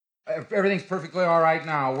Everything's perfectly all right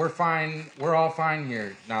now. We're fine. We're all fine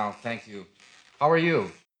here now. Thank you. How are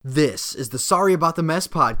you? This is the Sorry About the Mess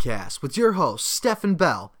podcast with your hosts, Stephen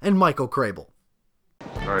Bell and Michael Crable.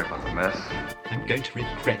 Sorry about the mess. I'm going to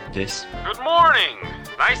regret this. Good morning.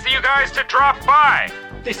 Nice of you guys to drop by.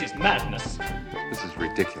 This is madness. This is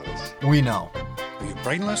ridiculous. We know. Are you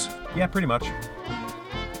brainless? Yeah, pretty much.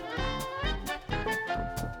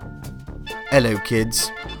 Hello, kids.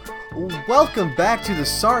 Welcome back to the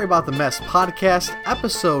Sorry About the Mess podcast,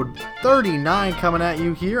 episode 39, coming at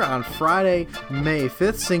you here on Friday, May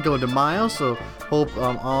 5th, Cinco de Mayo. So hope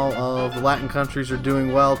all of the Latin countries are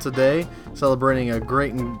doing well today, celebrating a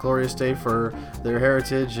great and glorious day for their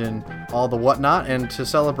heritage and all the whatnot. And to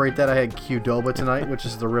celebrate that, I had Qdoba tonight, which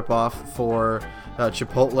is the ripoff for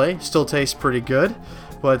Chipotle. Still tastes pretty good.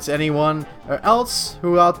 But anyone else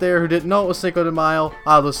who out there who didn't know it was Cinco de Mayo,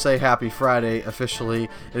 I'll just say happy Friday officially.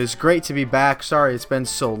 It is great to be back. Sorry it's been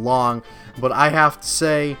so long, but I have to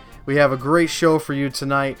say we have a great show for you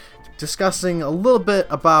tonight, discussing a little bit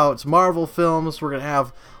about Marvel films. We're going to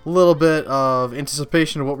have a little bit of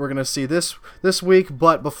anticipation of what we're going to see this week.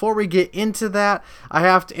 But before we get into that, I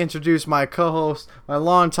have to introduce my co-host, my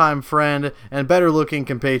longtime friend, and better-looking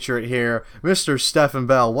compatriot here, Mr. Stephen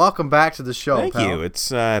Bell. Welcome back to the show, Thank pal. you. It's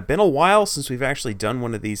been a while since we've actually done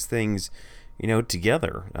one of these things,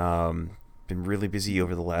 together. Been really busy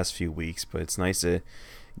over the last few weeks, but it's nice to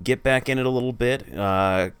get back in it a little bit.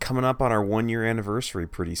 Coming up on our 1-year anniversary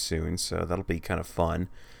pretty soon, so that'll be kind of fun.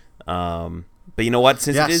 But you know what?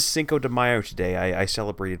 Since it is Cinco de Mayo today, I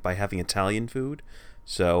celebrated by having Italian food.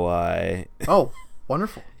 So, oh,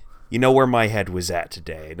 wonderful. You know where my head was at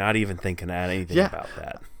today. Not even thinking anything about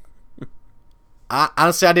that.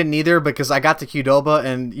 Honestly, I didn't either because I got to Qdoba,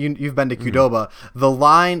 and you've been to Qdoba. The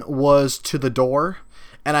line was to the door,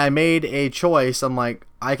 and I made a choice. I'm like,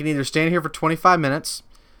 I can either stand here for 25 minutes,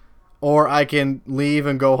 or I can leave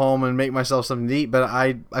and go home and make myself something to eat, but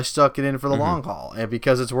I stuck it in for the long haul, and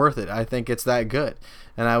because it's worth it. I think it's that good.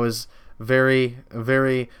 And I was very,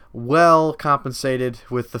 very well compensated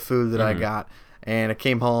with the food that I got. And I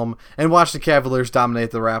came home and watched the Cavaliers dominate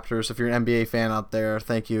the Raptors. If you're an NBA fan out there,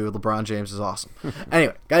 thank you. LeBron James is awesome.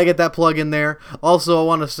 Anyway, got to get that plug in there. Also, I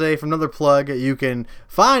want to say from another plug, you can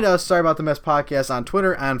find us, Sorry About the Mess podcast, on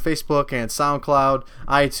Twitter, on Facebook, and SoundCloud,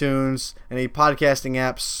 iTunes, any podcasting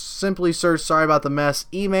apps. Simply search Sorry About the Mess.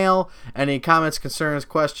 Email any comments, concerns,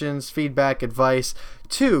 questions, feedback, advice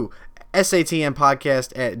to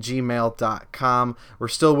satmpodcast@gmail.com. We're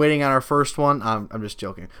still waiting on our first one. I'm just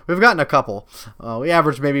joking. We've gotten a couple. We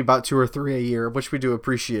average maybe about 2 or 3 a year, which we do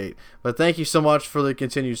appreciate. But thank you so much for the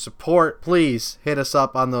continued support. Please hit us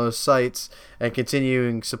up on those sites and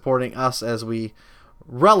continuing supporting us as we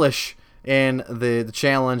relish in the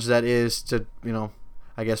challenge that is to,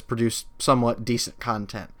 I guess, produce somewhat decent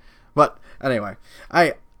content. But anyway,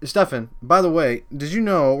 Stefan, by the way, did you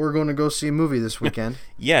know we're going to go see a movie this weekend?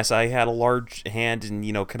 Yes, I had a large hand in,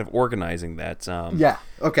 kind of organizing that. Yeah,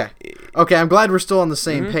 okay. Okay, I'm glad we're still on the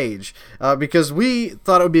same page, because we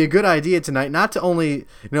thought it would be a good idea tonight not to only,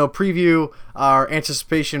 preview our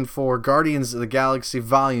anticipation for Guardians of the Galaxy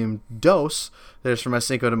Volume Dos, there's for my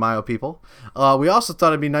Cinco de Mayo people. We also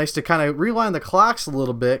thought it'd be nice to kind of rewind the clocks a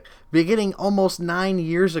little bit, beginning almost 9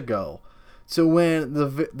 years ago. So when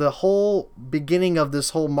the whole beginning of this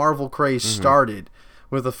whole Marvel craze started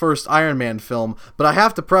with the first Iron Man film. But I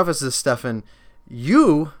have to preface this, Stefan,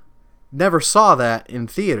 you never saw that in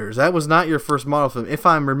theaters. That was not your first Marvel film, if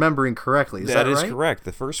I'm remembering correctly. Is that right? That is correct.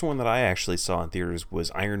 The first one that I actually saw in theaters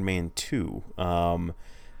was Iron Man 2.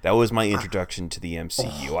 That was my introduction to the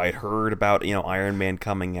MCU. I had heard about, Iron Man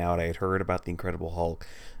coming out. I had heard about the Incredible Hulk.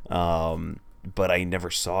 But I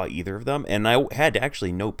never saw either of them, and I had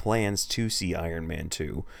actually no plans to see Iron Man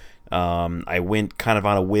 2. I went kind of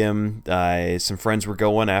on a whim. Some friends were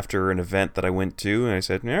going after an event that I went to, and I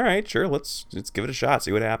said, all right, sure, let's give it a shot,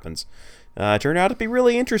 see what happens. It turned out to be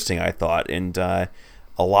really interesting, I thought, and a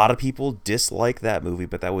lot of people dislike that movie,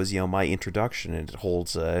 but that was, my introduction, and it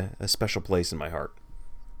holds a special place in my heart.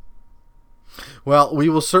 Well, we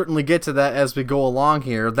will certainly get to that as we go along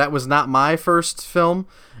here. That was not my first film,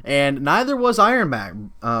 and neither was Iron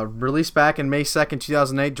Man. Released back in May 2nd,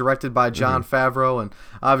 2008, directed by Jon Favreau, and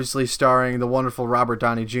obviously starring the wonderful Robert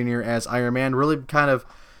Downey Jr. as Iron Man. Really kind of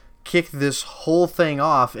kicked this whole thing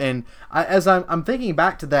off. And as I'm thinking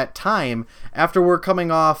back to that time, after we're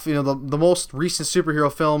coming off, the most recent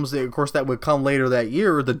superhero films, of course, that would come later that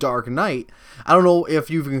year, The Dark Knight. I don't know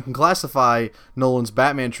if you can classify Nolan's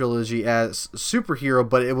Batman trilogy as superhero,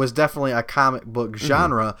 but it was definitely a comic book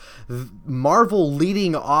genre. Marvel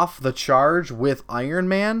leading off the charge with Iron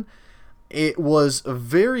Man, it was a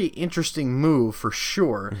very interesting move for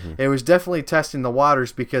sure. It was definitely testing the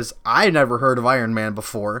waters because I never heard of Iron Man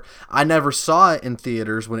before. I never saw it in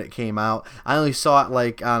theaters when it came out. I only saw it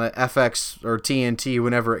like on a FX or TNT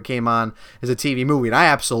whenever it came on as a TV movie, and I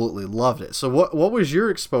absolutely loved it. So what was your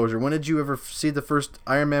exposure? When did you ever see the first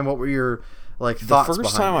Iron Man? What were your thoughts The first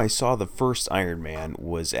behind time it? I saw the first Iron Man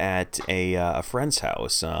was at a friend's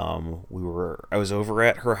house. I was over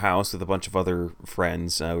at her house with a bunch of other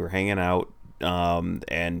friends. We were hanging out,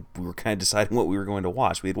 and we were kind of deciding what we were going to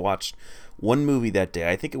watch. We had watched one movie that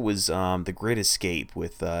day. I think it was The Great Escape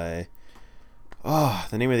with the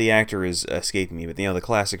name of the actor is escaping me, but the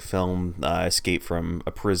classic film Escape from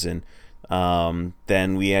a Prison.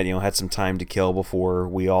 Then we had some time to kill before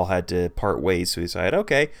we all had to part ways. So we decided,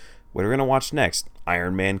 okay, what are we going to watch next?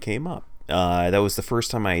 Iron Man came up. That was the first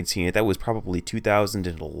time I had seen it. That was probably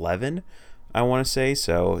 2011, I want to say.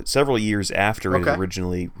 So several years after it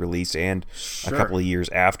originally released, and a couple of years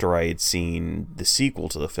after I had seen the sequel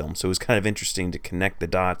to the film. So it was kind of interesting to connect the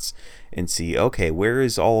dots and see, okay, where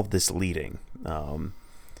is all of this leading? But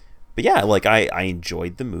yeah, I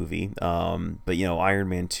enjoyed the movie. But Iron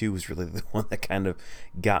Man 2 was really the one that kind of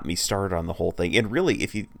got me started on the whole thing. And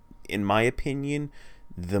really, in my opinion,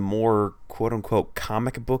 the more quote-unquote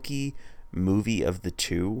comic booky movie of the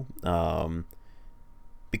two,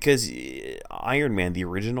 because Iron Man, the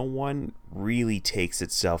original one, really takes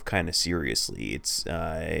itself kind of seriously. It's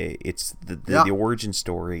the origin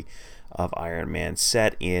story of Iron Man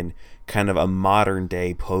set in kind of a modern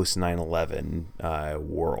day post 9/11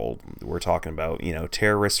 world. We're talking about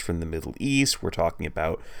terrorists from the Middle East. We're talking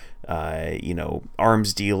about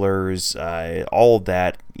arms dealers, all of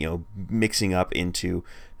that, mixing up into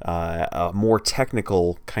a more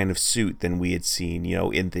technical kind of suit than we had seen,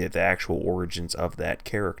 in the actual origins of that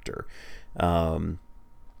character. The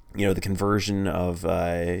conversion of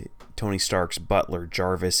Tony Stark's butler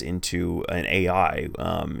Jarvis into an AI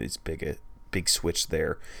is a big switch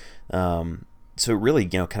there. So it really,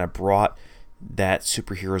 kind of brought that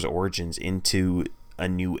superhero's origins into a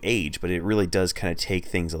new age, but it really does kind of take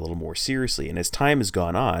things a little more seriously. And as time has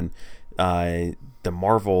gone on, the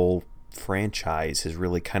Marvel franchise has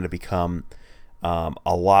really kind of become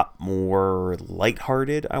a lot more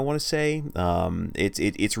lighthearted, I want to say.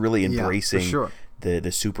 It's really embracing the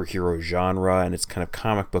superhero genre and its kind of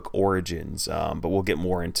comic book origins. But we'll get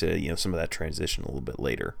more into some of that transition a little bit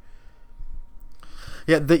later.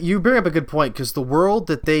 Yeah, you bring up a good point, because the world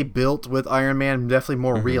that they built with Iron Man definitely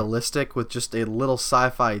more realistic with just a little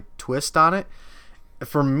sci-fi twist on it.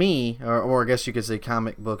 For me, or I guess you could say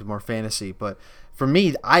comic book, more fantasy, but for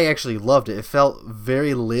me, I actually loved it. It felt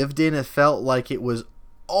very lived in. It felt like it was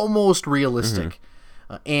almost realistic.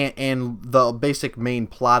 And the basic main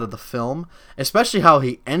plot of the film, especially how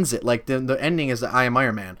he ends it, like the ending is that I am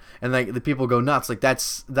Iron Man, and like the people go nuts. Like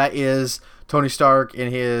that is Tony Stark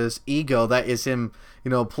and his ego. That is him,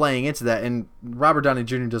 playing into that. And Robert Downey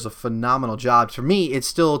Jr. does a phenomenal job. For me, it's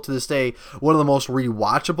still to this day one of the most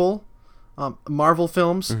rewatchable Marvel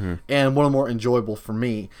films, and one of the more enjoyable for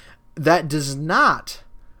me. That does not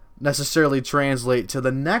necessarily translate to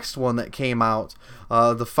the next one that came out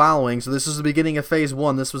the following. So this is the beginning of phase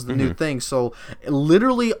 1. This was the new thing. So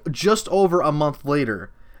literally just over a month later,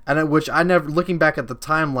 and which I never, looking back at the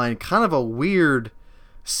timeline, kind of a weird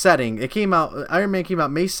setting. It came out, Iron Man came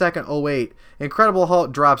out May 2nd, 2008. Incredible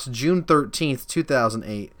Hulk drops June 13th,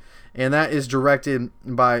 2008. And that is directed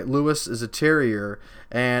by Louis Leterrier,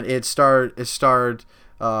 and it starred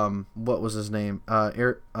what was his name? That's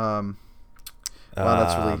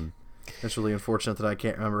really unfortunate that I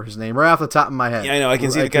can't remember his name right off the top of my head. Yeah, I know. I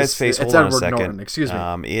can see the guy's face. Hold on a second. Norton. Excuse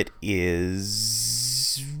me. It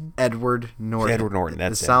is Edward Norton. Edward Norton.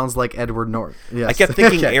 That's it. Sounds like Edward Norton. Yes. I kept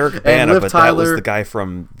thinking Eric Bana, but Tyler, that was the guy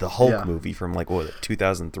from the Hulk movie from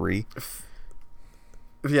 2003.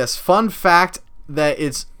 Yes. Fun fact that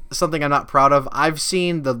it's something I'm not proud of. I've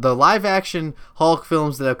seen the live action Hulk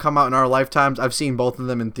films that have come out in our lifetimes. I've seen both of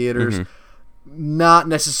them in theaters. Not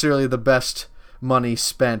necessarily the best money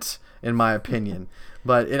spent, in my opinion.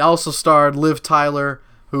 But it also starred Liv Tyler,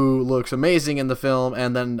 who looks amazing in the film,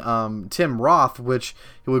 and then Tim Roth, which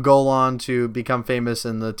he would go on to become famous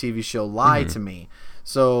in the TV show Lie to Me.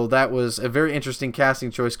 So that was a very interesting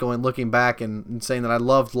casting choice, looking back and saying that I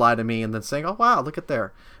loved Lie to Me, and then saying, oh wow, look at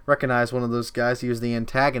there. Recognize one of those guys. He was the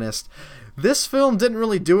antagonist. This film didn't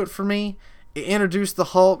really do it for me. It introduced the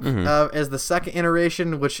Hulk as the second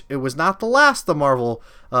iteration, which it was not the last the Marvel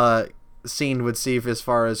scene would see as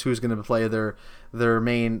far as who's going to play their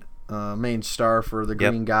main star for the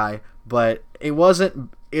green guy. But it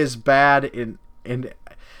wasn't as bad, and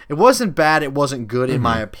it wasn't bad. It wasn't good in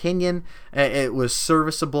my opinion. It was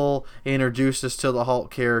serviceable. It introduced us to the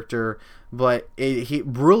Hulk character, but he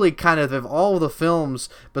really kind of all of the films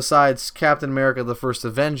besides Captain America: The First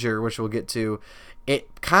Avenger, which we'll get to,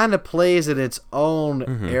 it kind of plays in its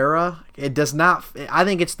own era. It does not. I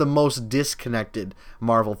think it's the most disconnected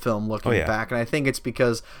Marvel film looking back, and I think it's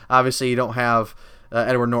because obviously you don't have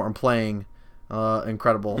Edward Norton playing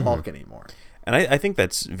Incredible Hulk anymore. And I think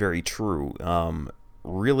that's very true.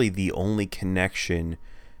 Really, the only connection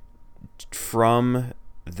from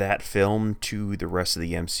that film to the rest of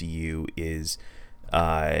the MCU is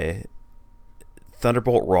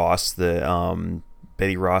Thunderbolt Ross, the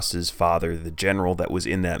Betty Ross's father, the general that was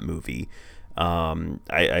in that movie.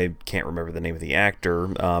 I can't remember the name of the actor,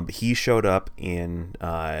 but he showed up in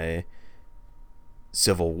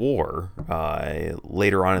Civil War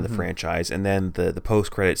later on in the franchise, and then the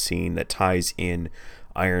post-credit scene that ties in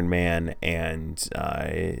Iron Man and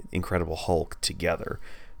Incredible Hulk together.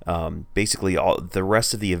 Basically, all the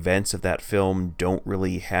rest of the events of that film don't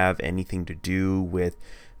really have anything to do with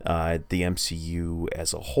the MCU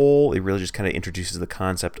as a whole. It really just kind of introduces the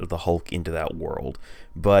concept of the Hulk into that world.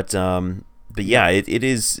 But yeah, it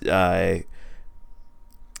is.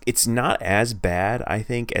 It's not as bad, I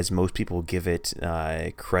think, as most people give it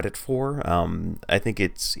credit for. I think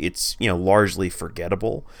it's largely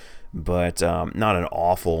forgettable, but not an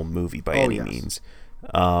awful movie by any means.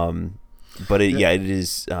 But it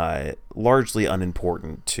is largely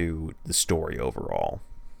unimportant to the story overall.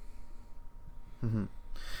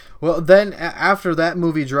 Well, then after that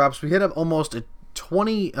movie drops, we hit up almost a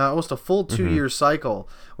full 2-year cycle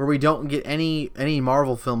where we don't get any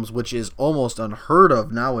Marvel films, which is almost unheard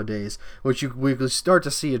of nowadays. We start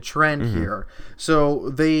to see a trend here. So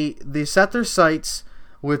they set their sights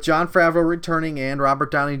with Jon Favreau returning and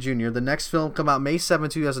Robert Downey Jr. The next film come out May 7,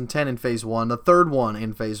 2010 in Phase 1, the third one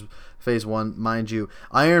in Phase 1, mind you,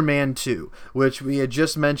 Iron Man 2, which we had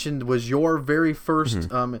just mentioned was your very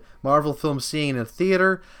first Marvel film seeing in a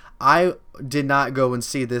theater. I did not go and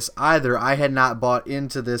see this either. I had not bought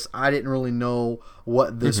into this. I didn't really know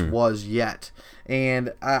what this was yet.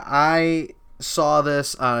 And I saw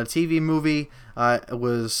this on a TV movie. It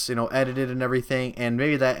was, edited and everything, and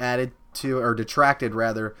maybe that added to, or detracted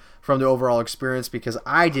rather, from the overall experience, because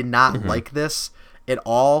I did not like this at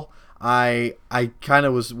all. I kind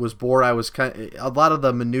of was bored. I was a lot of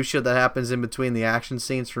the minutia that happens in between the action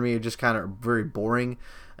scenes for me are just kind of very boring.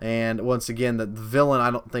 And once again, the villain I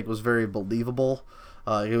don't think was very believable.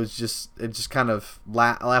 It just kind of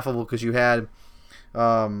laughable because you had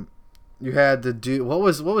the dude. What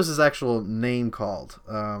was his actual name called?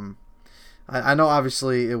 I know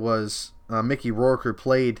obviously it was Mickey Rourke who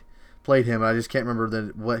played him. I just can't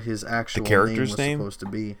remember what his actual character's name was supposed to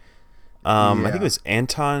be. I think it was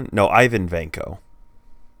Ivan Vanko.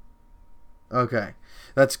 Okay,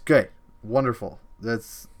 that's good, wonderful.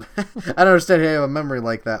 That's I don't understand how you have a memory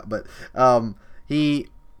like that, but he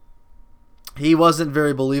wasn't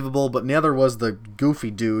very believable. But the other was the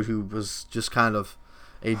goofy dude who was just kind of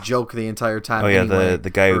a joke the entire time. Oh yeah, anyway,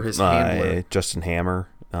 the guy his handler. Justin Hammer.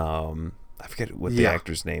 I forget what the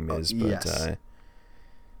actor's name is, but yes.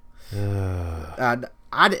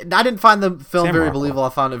 I didn't find the film Sam very Rockwell. believable. I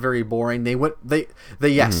found it very boring.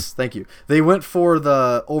 Thank you. They went for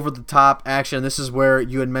the over the top action. This is where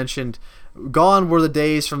you had mentioned gone were the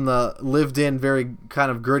days from the lived in very kind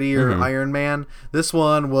of grittier Iron Man. This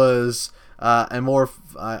one was a more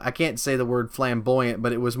I can't say the word flamboyant,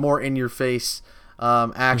 but it was more in your face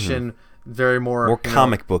action, very more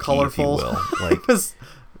comic book colorful, if you will. Like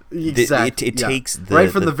exactly. It takes right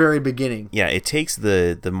from the very beginning. Yeah, it takes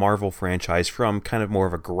the Marvel franchise from kind of more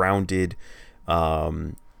of a grounded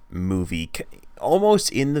movie, almost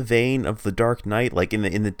in the vein of The Dark Knight, like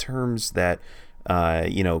in the terms that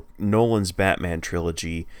Nolan's Batman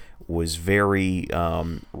trilogy was very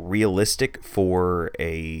realistic for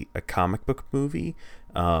a comic book movie.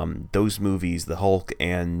 Those movies, the Hulk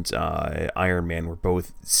and Iron Man, were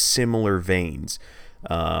both similar veins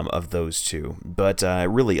of those two. But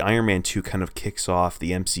really, Iron Man 2 kind of kicks off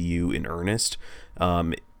the MCU in earnest.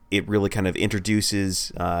 It really kind of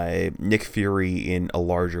introduces Nick Fury in a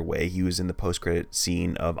larger way. He was in the post-credit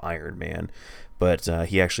scene of Iron Man, but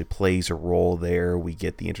he actually plays a role there. We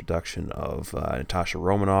get the introduction of Natasha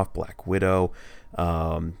Romanoff, Black Widow,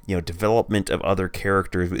 development of other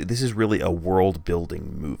characters. This is really a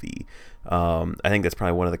world-building movie. I think that's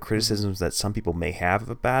probably one of the criticisms that some people may have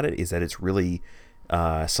about it, is that it's really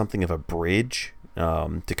something of a bridge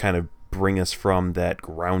to kind of bring us from that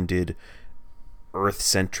grounded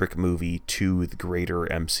Earth-centric movie to the greater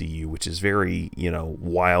MCU, which is very,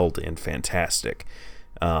 wild and fantastic.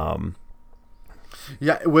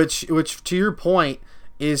 Yeah, which to your point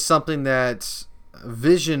is something that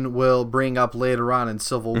Vision will bring up later on in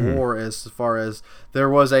Civil War, as far as there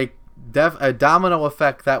was a domino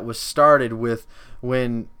effect that was started with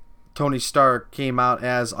when Tony Stark came out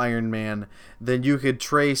as Iron Man. Then you could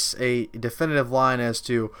trace a definitive line as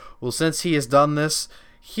to, well, since he has done this,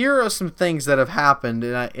 here are some things that have happened,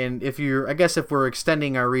 and if we're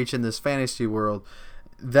extending our reach in this fantasy world,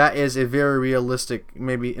 that is a very realistic,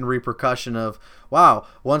 maybe in repercussion of, wow,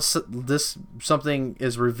 once this something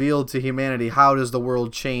is revealed to humanity, how does the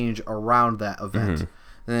world change around that event?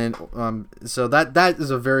 And so that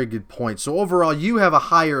is a very good point. So overall, you have a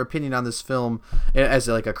higher opinion on this film as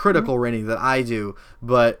like a critical rating than I do,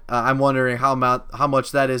 but I'm wondering how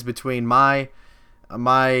much that is between my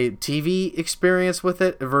TV experience with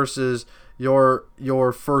it versus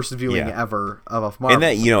your first viewing ever of a Marvel. And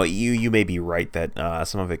that, you may be right that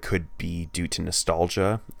some of it could be due to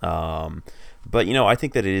nostalgia, but I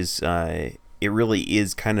think that it really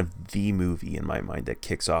is kind of the movie in my mind that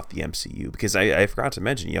kicks off the MCU, because I forgot to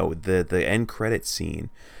mention, the end credit scene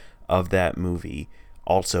of that movie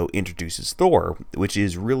also introduces Thor, which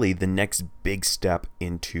is really the next big step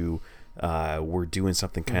into we're doing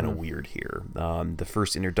something kind of weird here. The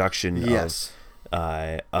first introduction of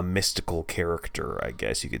a mystical character, I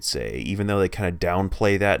guess you could say, even though they kind of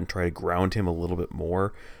downplay that and try to ground him a little bit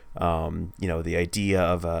more. The idea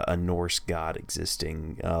of a Norse god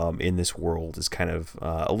existing in this world is kind of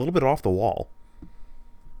a little bit off the wall.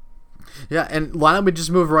 Yeah, and why don't we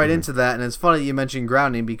just move right into that? And it's funny that you mentioned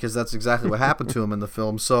grounding, because that's exactly what happened to him in the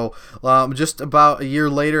film. So just about a year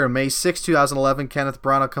later, on May 6, 2011, Kenneth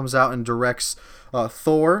Branagh comes out and directs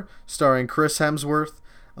Thor, starring Chris Hemsworth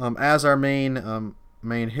as our main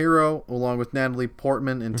hero, along with Natalie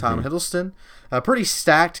Portman and Tom Hiddleston. A pretty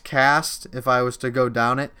stacked cast, if I was to go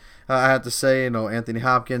down it. I have to say, Anthony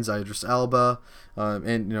Hopkins, Idris Elba,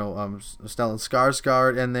 and Stellan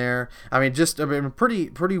Skarsgård in there. I mean,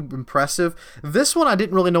 pretty impressive. This one I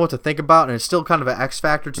didn't really know what to think about, and it's still kind of an X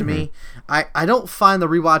factor to me. I don't find the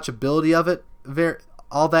rewatchability of it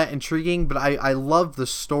all that intriguing, but I love the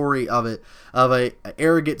story of it, of a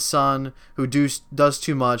arrogant son who does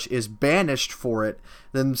too much, is banished for it,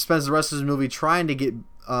 then spends the rest of his movie trying to get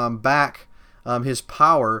back his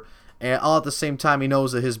power, and all at the same time he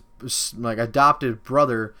knows that his adopted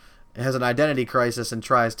brother has an identity crisis and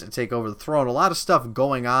tries to take over the throne. A lot of stuff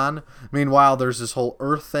going on. Meanwhile, there's this whole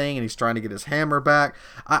Earth thing, and he's trying to get his hammer back.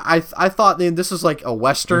 I thought this is like a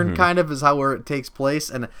Western kind of is where it takes place,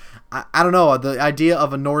 and I don't know, the idea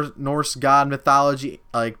of a Norse god mythology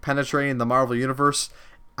like penetrating the Marvel universe,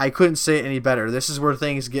 I couldn't say it any better. This is where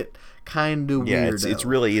things get kind of weird. It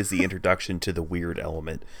really is the introduction to the weird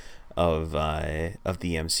element of the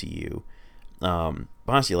MCU.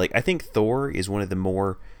 Honestly, I think Thor is one of the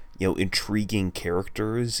more intriguing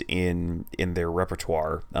characters in their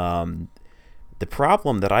repertoire. The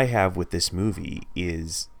problem that I have with this movie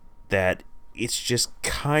is that it's just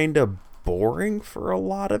kind of boring for a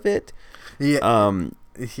lot of it. When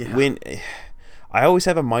I always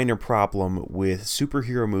have a minor problem with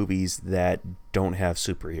superhero movies that don't have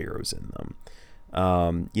superheroes in them.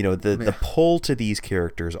 The pull to these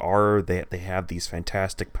characters are that they have these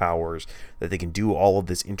fantastic powers, that they can do all of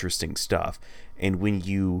this interesting stuff, and when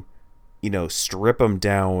you strip them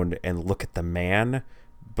down and look at the man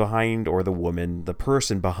behind, or the woman, the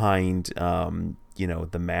person behind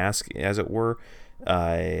the mask, as it were,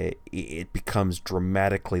 it becomes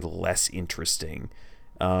dramatically less interesting.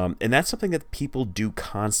 And that's something that people do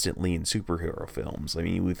constantly in superhero films. I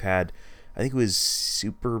mean, we've had, I think it was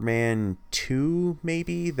Superman 2,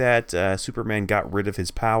 maybe, that Superman got rid of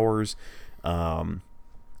his powers.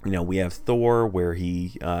 We have Thor, where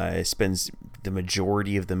he spends the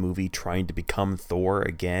majority of the movie trying to become Thor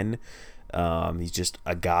again. He's just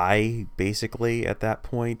a guy, basically, at that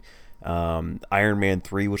point. Iron Man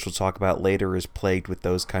 3, which we'll talk about later, is plagued with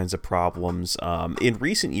those kinds of problems. In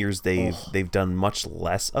recent years, they've done much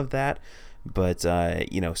less of that. But,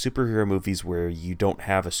 superhero movies where you don't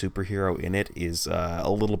have a superhero in it is a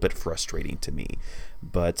little bit frustrating to me.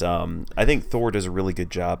 But I think Thor does a really good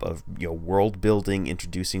job of world building,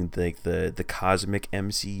 introducing the cosmic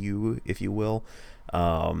MCU, if you will.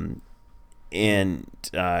 It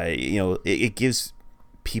gives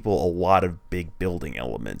people a lot of big building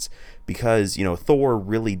elements, because Thor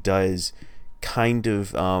really does kind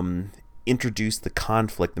of introduce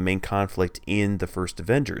the main conflict in the first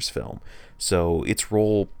Avengers film. So its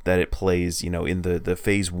role that it plays, in the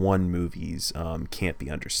Phase 1 movies can't be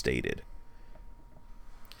understated.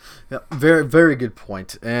 Yeah, very, very good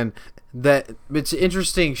point. And that it's an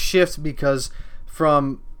interesting shift, because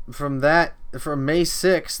from that from May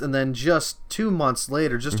 6th, and then just 2 months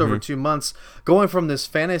later, just over 2 months, going from this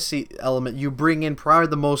fantasy element, you bring in probably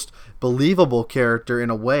the most believable character in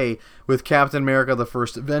a way with Captain America: The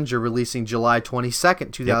First Avenger, releasing July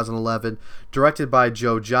 22nd, 2011, directed by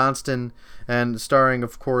Joe Johnston, and starring,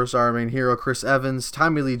 of course, our main hero Chris Evans,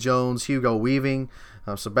 Tommy Lee Jones, Hugo Weaving,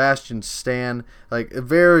 Sebastian Stan, like a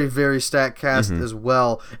very, very stacked cast as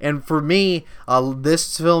well. And for me,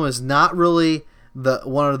 this film is not really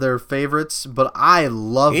one of their favorites, but I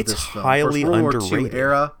love this film. It's highly World War II underrated.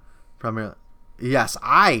 era, primarily. Yes,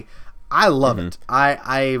 I love it.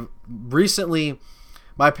 I recently,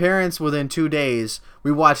 my parents, within 2 days,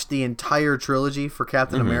 we watched the entire trilogy for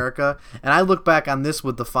Captain America, and I look back on this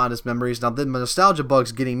with the fondest memories. Now, the nostalgia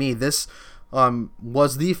bug's getting me. This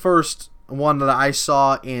was the first one that I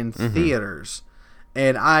saw in theaters,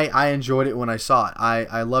 and I enjoyed it when I saw it.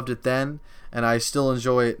 I loved it then, and I still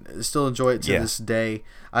enjoy it. To this day.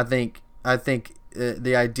 I think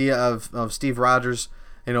the idea of Steve Rogers,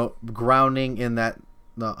 grounding in that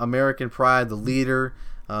the American pride, the leader,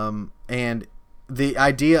 and the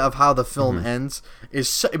idea of how the film ends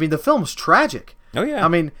is. The film's tragic. Oh yeah.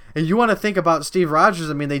 And you want to think about Steve Rogers.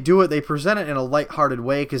 They present it in a lighthearted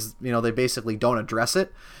way because they basically don't address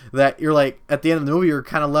it. That you're like, at the end of the movie, you're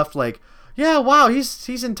kind of left like, yeah, wow,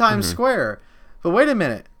 he's in Times Square, but wait a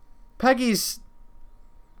minute, Peggy's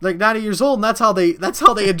like 90 years old, and that's how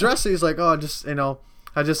they address it. He's like, oh,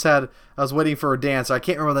 I was waiting for a dance. I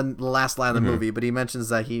can't remember the last line of the movie, but he mentions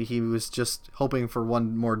that he was just hoping for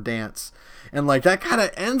one more dance, and like that kind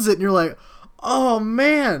of ends it, and you're like, oh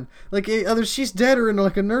man, like either she's dead or in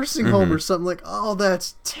like a nursing home or something. Like, oh,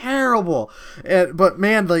 that's terrible. But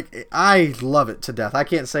man, like I love it to death. I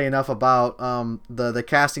can't say enough about the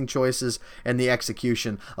casting choices and the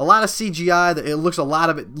execution. A lot of CGI. It looks a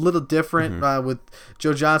little different with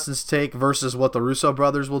Joe Johnston's take versus what the Russo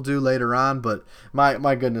brothers will do later on. But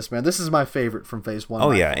my goodness, man, this is my favorite from Phase 1.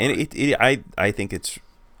 Oh yeah, and I think it's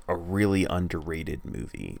a really underrated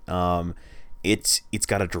movie. It's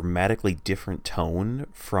got a dramatically different tone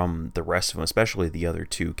from the rest of them, especially the other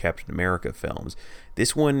two Captain America films.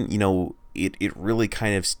 This one, it really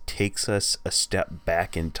kind of takes us a step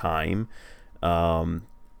back in time, and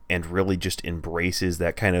really just embraces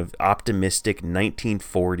that kind of optimistic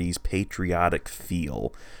 1940s patriotic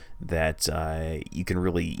feel that you can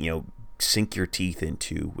really, sink your teeth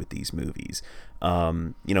into with these movies.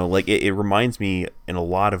 It reminds me in a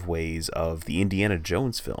lot of ways of the Indiana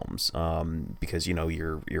Jones films, because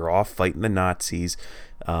you're off fighting the Nazis.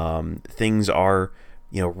 Things are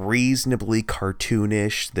reasonably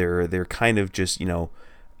cartoonish. They're kind of just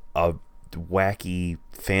a wacky,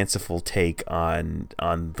 fanciful take on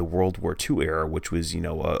the World War II era, which was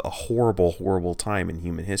a horrible time in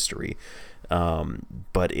human history.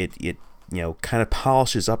 But it kind of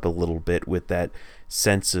polishes up a little bit with that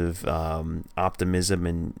sense of optimism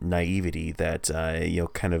and naivety that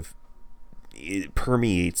kind of it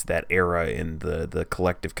permeates that era in the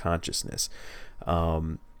collective consciousness.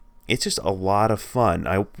 It's just a lot of fun.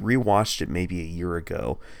 I rewatched it maybe a year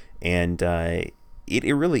ago, and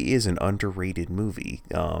it really is an underrated movie.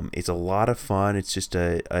 It's a lot of fun. It's just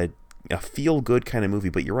a feel good kind of movie.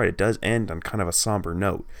 But you're right, it does end on kind of a somber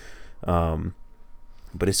note.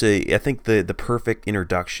 But it's I think the perfect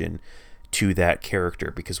introduction to that character,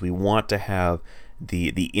 because we want to have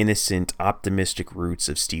the innocent, optimistic roots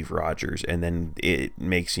of Steve Rogers, and then it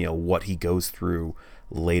makes what he goes through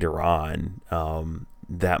later on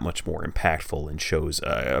that much more impactful and shows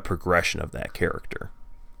a progression of that character.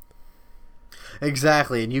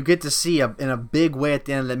 Exactly, and you get to see in a big way at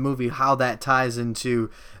the end of the movie how that ties into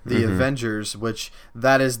the Avengers, which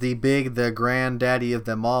that is the granddaddy of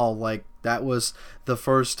them all. Like, that was the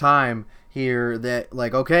first time here that,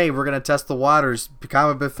 like, okay, we're going to test the waters.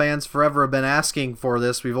 Comic book fans forever have been asking for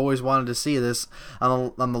this. We've always wanted to see this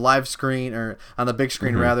on the live screen, or on the big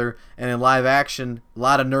screen rather, and in live action. A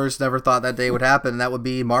lot of nerds never thought that day would happen, and that would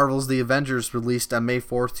be Marvel's The Avengers, released on May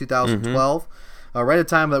 4th, 2012. Right at the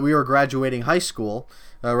time that we were graduating high school,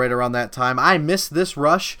 right around that time. I missed this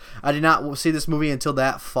rush. I did not see this movie until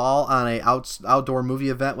that fall on a outdoor movie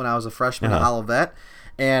event when I was a freshman at Olivet,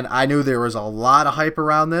 and I knew there was a lot of hype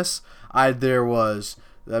around this. I knew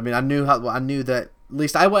that. At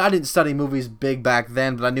least I didn't study movies big back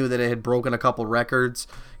then, but I knew that it had broken a couple records.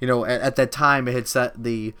 At that time, it had set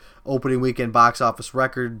the opening weekend box office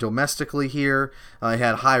record domestically here. It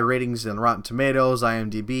had high ratings in Rotten Tomatoes,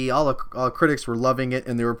 IMDb. All the critics were loving it,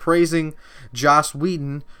 and they were praising Joss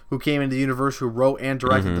Whedon, who came into the universe, who wrote and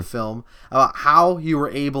directed the film, about how you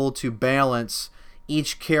were able to balance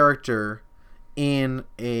each character in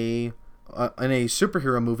a in a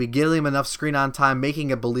superhero movie, getting him enough screen on time, making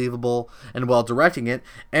it believable, and while directing it.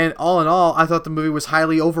 And all in all, I thought the movie was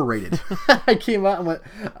highly overrated. I came out and went,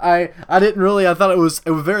 I didn't really. I thought it was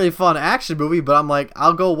a very fun action movie, but I'm like,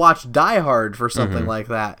 I'll go watch Die Hard for something like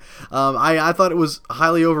that. I thought it was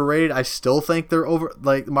highly overrated. I still think they're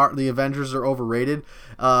the Avengers are overrated.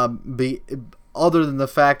 Other than the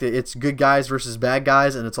fact that it's good guys versus bad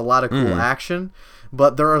guys, and it's a lot of cool action.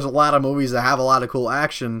 But there is a lot of movies that have a lot of cool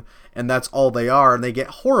action, and that's all they are, and they get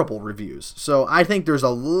horrible reviews. So I think there's a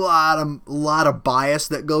lot of bias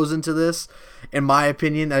that goes into this, in my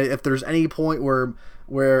opinion. If there's any point where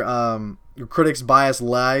your critics' bias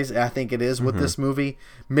lies, I think it is with this movie.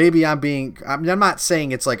 Maybe I'm not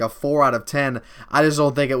saying it's like a 4 out of 10. I just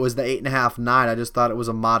don't think it was the 8.5, 9. I just thought it was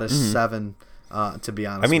a modest 7, to be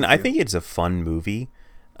honest. I mean, with I you. think it's a fun movie.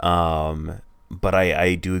 But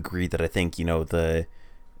I do agree that I think,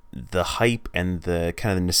 the hype and the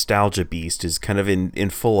kind of the nostalgia beast is kind of in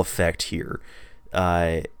full effect here.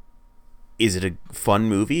 Is it a fun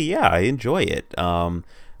movie? Yeah, I enjoy it.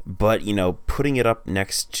 But, putting it up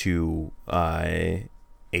next to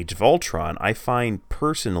Age of Ultron, I find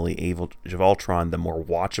personally Age of Ultron the more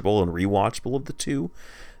watchable and rewatchable of the two.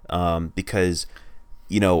 Because,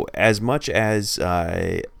 as much as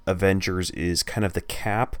Avengers is kind of the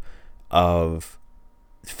cap of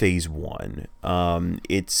phase 1,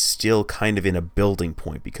 it's still kind of in a building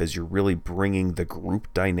point because you're really bringing the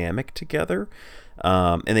group dynamic together,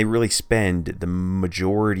 and they really spend the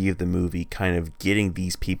majority of the movie kind of getting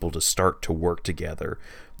these people to start to work together,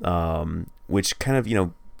 which kind of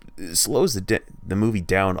slows the movie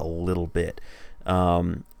down a little bit,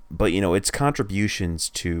 but its contributions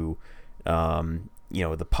to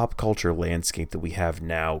the pop culture landscape that we have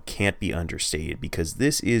now can't be understated, because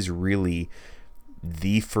this is really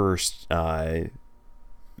the first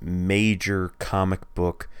major comic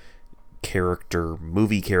book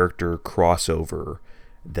movie character crossover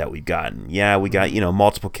that we've gotten. Yeah, we got,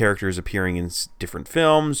 multiple characters appearing in different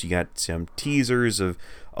films. You got some teasers of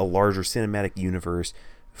a larger cinematic universe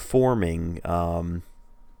forming,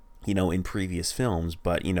 in previous films.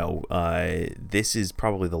 But, this is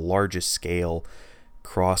probably the largest scale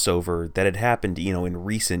crossover that had happened, in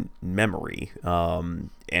recent memory,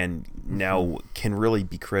 and now can really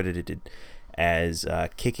be credited as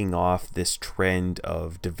kicking off this trend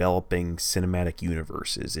of developing cinematic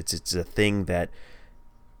universes. It's a thing that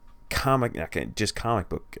not just comic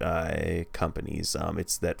book companies,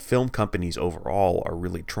 it's that film companies overall are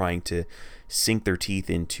really trying to sink their teeth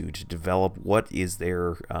into, to develop what is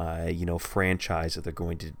their franchise that they're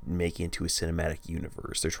going to make into a cinematic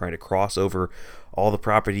universe. They're trying to cross over all the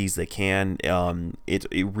properties they can. It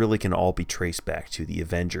really can all be traced back to the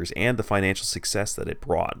Avengers and the financial success that it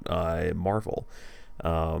brought Marvel.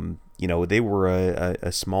 They were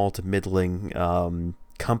a small to middling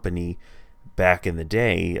company back in the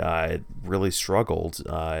day, really struggled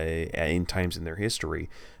in times in their history,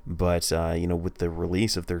 but with the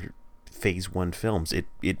release of their phase 1 films, it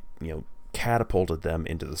catapulted them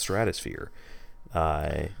into the stratosphere,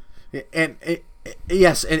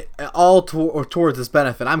 yes, and all towards this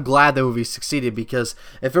benefit. I'm glad the movie succeeded, because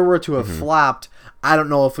if it were to have flopped, I don't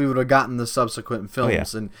know if we would have gotten the subsequent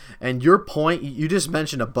films. And your point, you just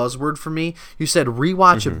mentioned a buzzword for me. You said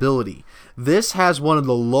rewatchability. This has one of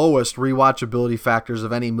the lowest rewatchability factors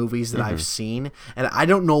of any movies that I've seen, and I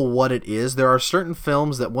don't know what it is. There are certain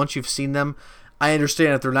films that once you've seen them, I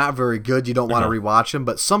understand if they're not very good, you don't want to rewatch them,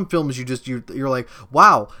 but some films you're like,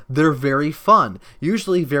 wow, they're very fun.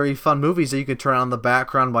 Usually very fun movies that you can turn on in the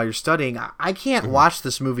background while you're studying. I can't watch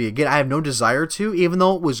this movie again. I have no desire to, even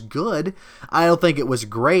though it was good. I don't think it was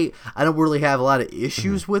great. I don't really have a lot of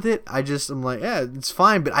issues with it. I'm like, yeah, it's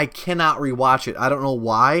fine, but I cannot rewatch it. I don't know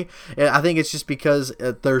why. I think it's just because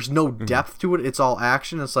there's no depth to it. It's all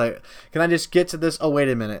action. It's like, can I just get to this? Oh, wait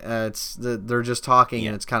a minute. They're just talking,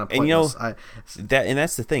 and it's kind of pointless. And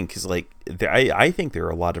that's the thing, because I think there are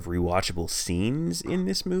a lot of rewatchable scenes in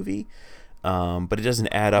this movie, but it doesn't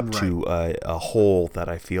add up to a whole that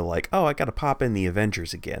I feel like, oh, I gotta pop in the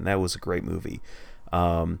Avengers again. That was a great movie.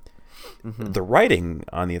 The writing,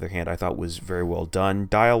 on the other hand, I thought was very well done.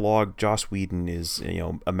 Dialogue, Joss Whedon is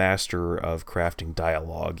a master of crafting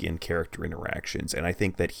dialogue and character interactions, and I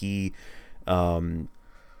think that he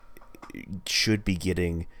should be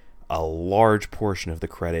getting a large portion of the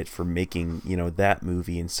credit for making that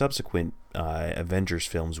movie and subsequent Avengers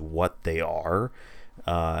films what they are,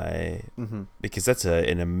 because that's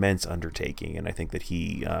an immense undertaking, and I think that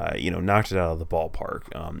he knocked it out of the ballpark,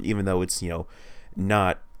 even though it's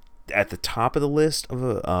not at the top of the list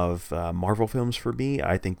of Marvel films for me.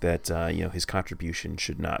 I think that his contribution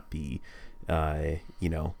should not be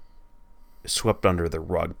swept under the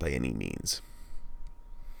rug by any means.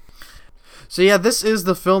 So yeah, this is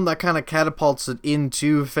the film that kind of catapults it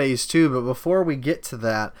into Phase 2, but before we get to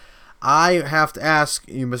that, I have to ask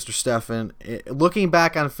you, Mr. Stefan, looking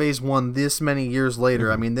back on Phase 1 this many years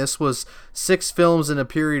later, I mean, this was 6 films in a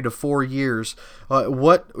period of 4 years.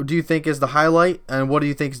 What do you think is the highlight, and what do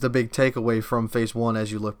you think is the big takeaway from Phase 1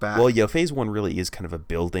 as you look back? Well, yeah, Phase 1 really is kind of a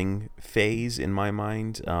building phase in my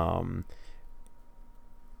mind,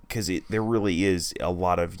 because there really is a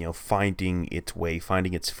lot of, finding its way,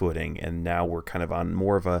 finding its footing, and now we're kind of on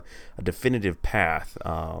more of a definitive path.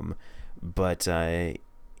 But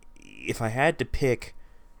if I had to pick,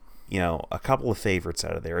 a couple of favorites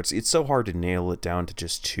out of there, it's so hard to nail it down to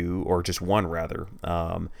just 2, or just 1 rather.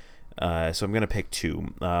 So I'm going to pick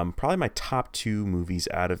 2. Probably my top 2 movies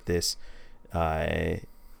out of this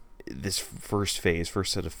this first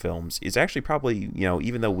set of films is actually probably,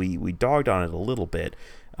 even though we dogged on it a little bit,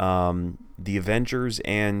 the Avengers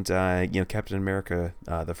and Captain America,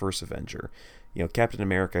 the first Avenger. Captain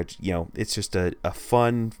America, it's just a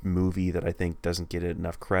fun movie that I think doesn't get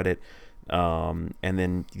enough credit. And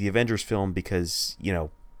then the Avengers film, because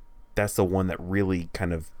that's the one that really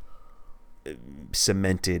kind of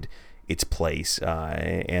cemented its place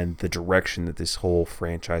and the direction that this whole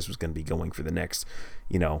franchise was going to be going for the next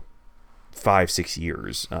 5-6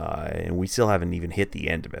 years, and we still haven't even hit the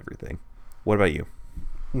end of everything. What about you?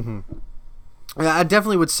 Yeah, I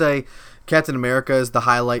definitely would say Captain America is the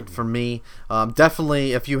highlight for me.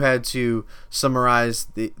 Definitely, if you had to summarize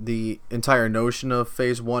the entire notion of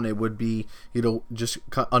Phase 1, it would be just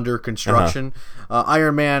under construction.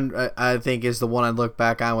 Iron Man, I think, is the one I look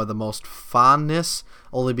back on with the most fondness,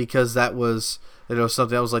 only because that was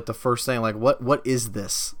something that was like the first thing. Like, what is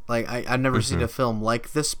this? Like, I've never seen a film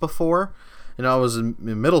like this before. I was in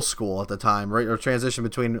middle school at the time, right, or transition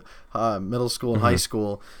between middle school and high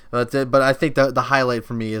school. But I think the highlight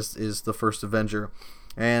for me is the first Avenger,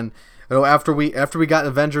 and after we got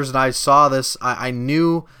Avengers and I saw this, I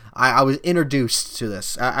knew I was introduced to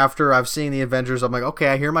this. After I've seen the Avengers, I'm like, okay,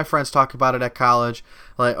 I hear my friends talk about it at college.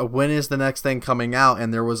 Like, when is the next thing coming out?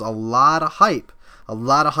 And there was a lot of hype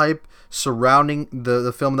surrounding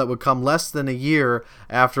the film that would come less than a year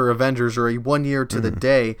after Avengers, or 1 year to the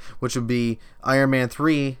day, which would be Iron Man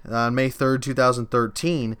 3 on May 3rd,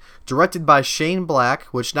 2013, directed by Shane Black,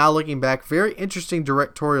 which now looking back, very interesting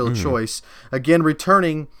directorial choice. Again,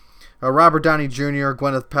 returning Robert Downey Jr.,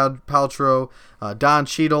 Gwyneth Paltrow, Don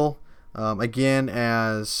Cheadle, again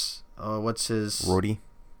as, what's his... Rhodey.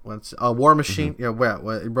 War Machine.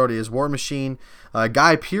 Brody is War Machine.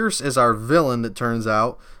 Guy Pearce is our villain, it turns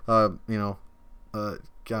out.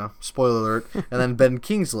 Spoiler alert. And then Ben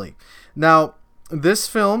Kingsley. Now, this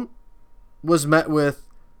film was met with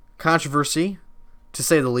controversy, to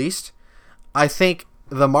say the least. I think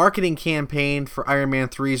the marketing campaign for Iron Man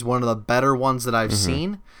 3 is one of the better ones that I've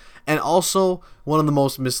seen, and also one of the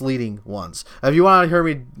most misleading ones. If you want to hear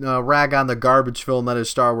me rag on the garbage film that is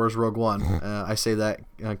Star Wars Rogue One, I say that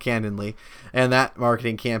candidly, and that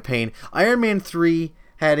marketing campaign, Iron Man 3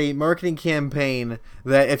 had a marketing campaign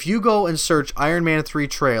that if you go and search Iron Man 3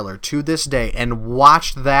 trailer to this day and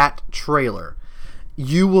watch that trailer,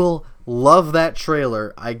 you will love that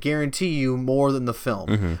trailer, I guarantee you, more than the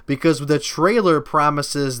film. Because the trailer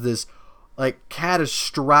promises this like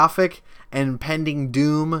catastrophic and impending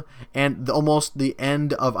doom and almost the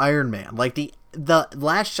end of Iron Man. Like the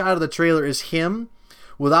last shot of the trailer is him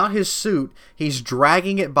without his suit. He's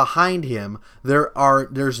dragging it behind him.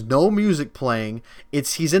 There's no music playing.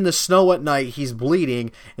 He's in the snow at night. He's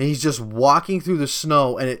bleeding, and he's just walking through the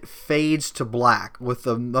snow, and it fades to black with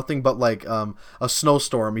nothing but like a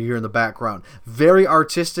snowstorm you hear in the background. Very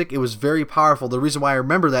artistic. It was very powerful. The reason why I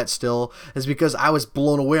remember that still is because I was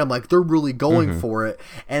blown away. I'm like, they're really going for it,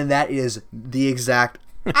 and that is the exact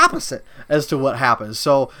opposite as to what happens.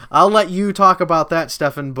 So I'll let you talk about that,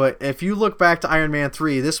 Stefan, but if you look back to Iron Man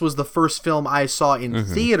 3, this was the first film I saw in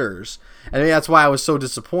theaters, and that's why I was so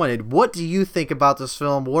disappointed. What do you think about this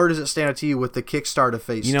film? Where does it stand out to you with the kickstart of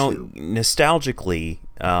Phase 2? Nostalgically,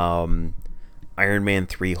 Iron Man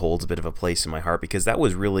 3 holds a bit of a place in my heart, because that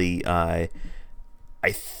was really, I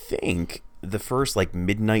think, the first like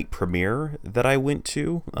midnight premiere that I went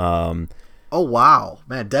to. Oh, wow.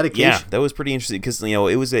 Man, dedication. Yeah, that was pretty interesting because, it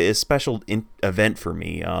was a special event for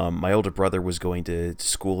me. My older brother was going to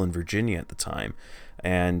school in Virginia at the time,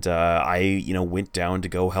 and I, went down to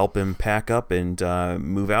go help him pack up and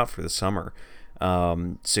move out for the summer.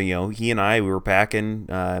 So, he and I, we were packing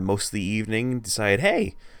most of the evening, decided,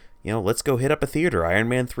 hey, let's go hit up a theater. Iron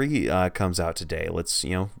Man 3 comes out today. Let's,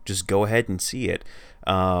 just go ahead and see it.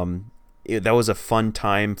 That was a fun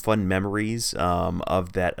time, fun memories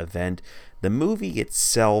of that event. The movie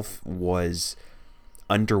itself was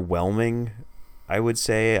underwhelming, I would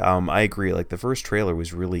say. I agree. Like, the first trailer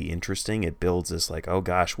was really interesting. It builds this, like, oh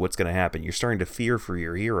gosh, what's going to happen? You're starting to fear for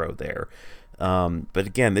your hero there. But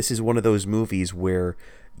again, this is one of those movies where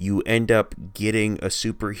you end up getting a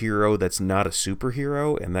superhero that's not a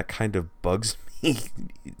superhero, and that kind of bugs me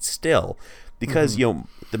still. Because,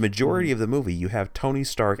 the majority of the movie, you have Tony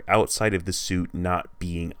Stark outside of the suit not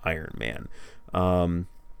being Iron Man. And,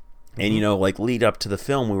 like, lead up to the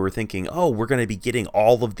film, we were thinking, oh, we're going to be getting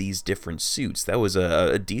all of these different suits. That was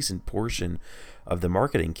a decent portion of the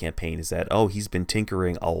marketing campaign, is that, oh, he's been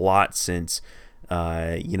tinkering a lot since,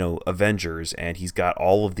 Avengers, and he's got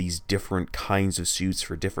all of these different kinds of suits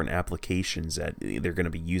for different applications that they're going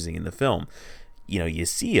to be using in the film. You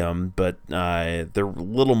see them, but they're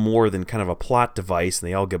little more than kind of a plot device, and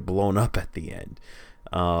they all get blown up at the end.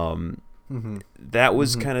 That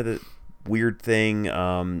was kind of the weird thing.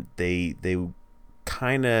 They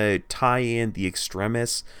kind of tie in the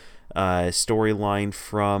Extremis storyline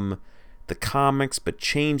from the comics, but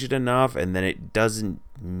change it enough, and then it doesn't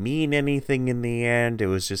mean anything in the end. It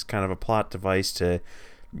was just kind of a plot device to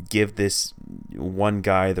give this one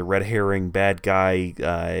guy, the red herring bad guy,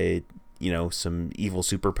 some evil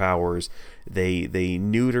superpowers. They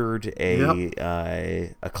neutered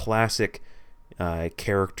a classic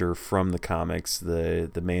character from the comics,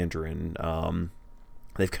 the Mandarin.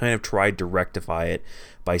 They've kind of tried to rectify it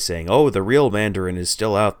by saying, oh, the real Mandarin is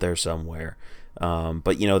still out there somewhere.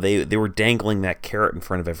 But they were dangling that carrot in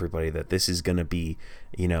front of everybody that this is going to be,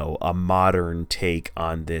 a modern take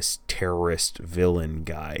on this terrorist villain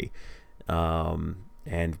guy.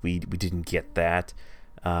 And we didn't get that.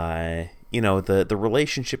 The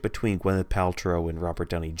relationship between Gwyneth Paltrow and Robert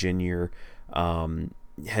Downey Jr.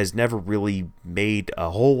 Has never really made a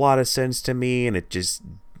whole lot of sense to me, and it just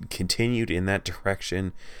continued in that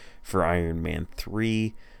direction for Iron Man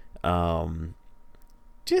 3.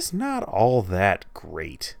 Just not all that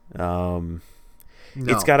great.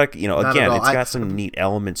 It's got it's got some neat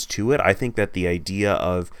elements to it. I think that the idea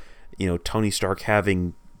of, Tony Stark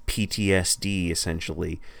having PTSD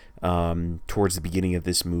essentially towards the beginning of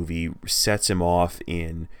this movie sets him off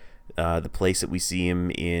in the place that we see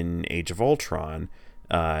him in Age of Ultron,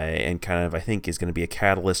 and kind of, I think, is going to be a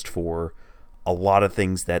catalyst for a lot of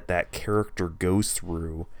things that character goes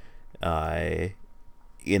through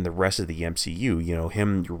in the rest of the MCU.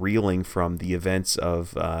 Him reeling from the events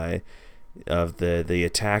of the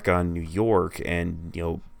attack on New York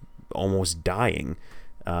and almost dying.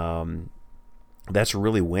 That's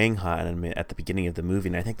really weighing on him at the beginning of the movie,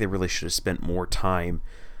 and I think they really should have spent more time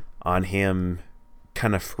on him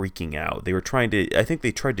kind of freaking out. I think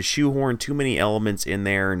they tried to shoehorn too many elements in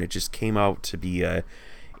there, and it just came out to be an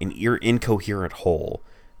incoherent whole.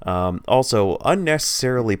 Also,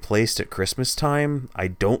 unnecessarily placed at Christmas time. I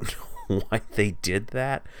don't know why they did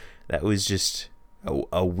that. That was just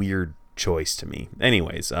a weird choice to me.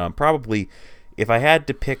 Anyways, probably if I had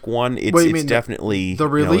to pick one, it's definitely the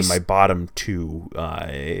release? In my bottom two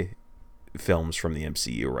films from the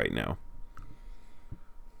MCU right now.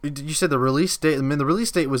 You said the release date? I mean, the release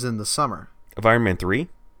date was in the summer. Of Iron Man 3?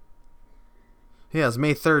 Yeah, it's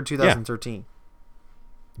May 3rd, 2013. Yeah.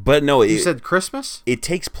 But no, you said Christmas? It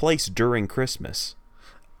takes place during Christmas.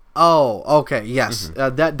 Oh, okay, yes.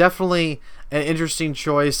 That definitely an interesting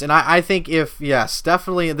choice. And I think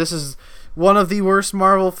definitely this is one of the worst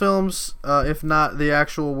Marvel films, if not the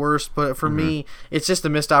actual worst. But for me, it's just a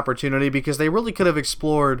missed opportunity because they really could have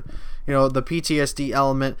explored, the PTSD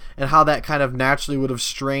element and how that kind of naturally would have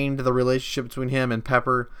strained the relationship between him and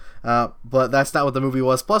Pepper. But that's not what the movie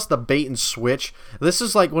was. Plus the bait and switch. This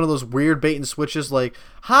is like one of those weird bait and switches like,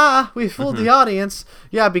 we fooled the audience.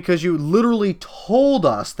 Yeah, because you literally told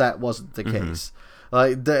us that wasn't the case.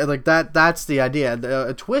 Like that's the idea.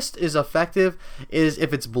 A twist is effective is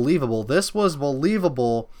if it's believable. This was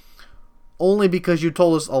believable only because you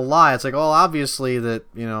told us a lie. It's like, obviously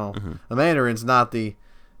that, the Mandarin's not the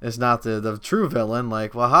true villain.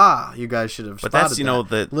 Like, you guys should have spotted that. But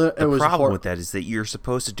that's, the problem with that is that you're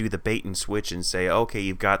supposed to do the bait and switch and say, okay,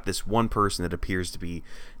 you've got this one person that appears to be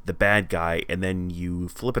the bad guy, and then you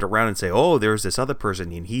flip it around and say, oh, there's this other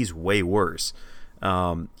person, and he's way worse.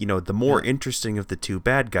 The more interesting of the two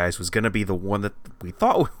bad guys was going to be the one that we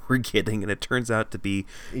thought we were getting, and it turns out to be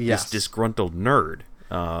this disgruntled nerd.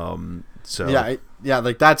 Like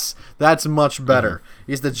that's much better.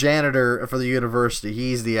 He's the janitor for the university.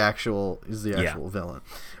 He's the actual villain.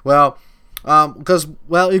 Well,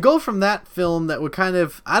 you go from that film that would kind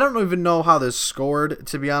of, I don't even know how this scored,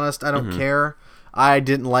 to be honest. I don't care. I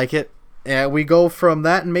didn't like it. And we go from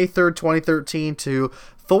that in May 3rd, 2013 to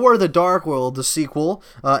Thor: The Dark World, the sequel.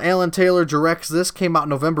 Alan Taylor directs this. Came out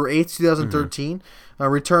November 8th, 2013.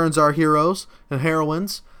 Returns our heroes and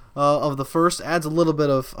heroines of the first. Adds a little bit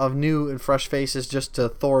of new and fresh faces just to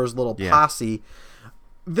Thor's little posse.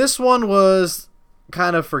 This one was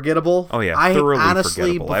kind of forgettable. Oh yeah, I thoroughly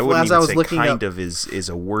honestly, forgettable. I wouldn't as I even was say looking kind up, of is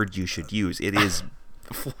a word you should use. It is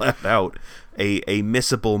flat out a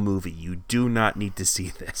missable movie. You do not need to see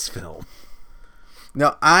this film.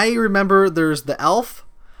 Now, I remember there's the elf,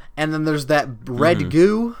 and then there's that red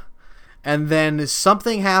goo, and then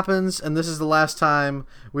something happens, and this is the last time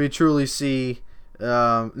we truly see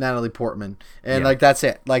Natalie Portman. And, that's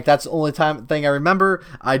it. That's the only thing I remember.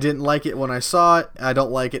 I didn't like it when I saw it. I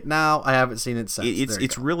don't like it now. I haven't seen it since.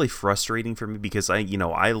 It's really frustrating for me because I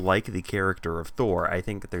like the character of Thor. I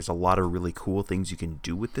think that there's a lot of really cool things you can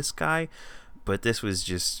do with this guy, but this was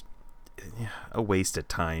just a waste of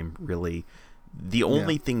time, really. The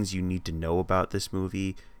only things you need to know about this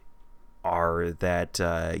movie are that,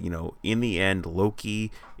 in the end, Loki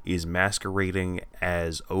is masquerading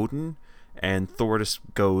as Odin, and Thor just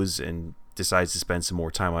goes and decides to spend some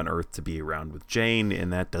more time on Earth to be around with Jane,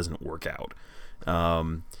 and that doesn't work out.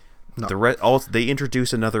 No. They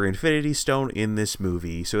introduce another Infinity Stone in this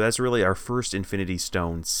movie, so that's really our first Infinity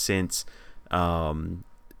Stone since the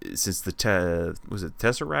was it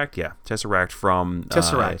Tesseract? Yeah, Tesseract from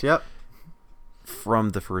Tesseract. Yep. From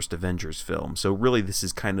the first Avengers film. So really, this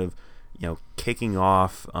is kind of kicking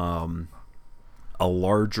off a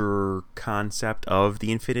larger concept of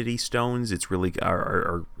the Infinity Stones. It's really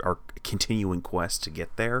our continuing quest to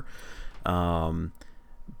get there.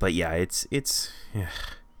 But yeah, it's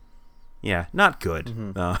not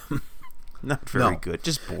good. Not very good.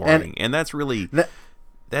 Just boring. And that's really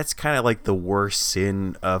that's kind of like the worst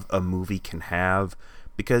sin of a movie can have,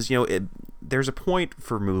 because there's a point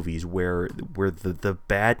for movies where the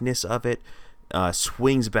badness of it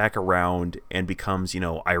swings back around and becomes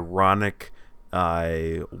ironic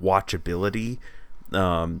watchability.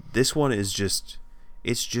 This one is just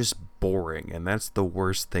boring, and that's the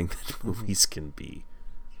worst thing that movies can be.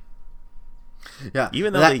 Yeah,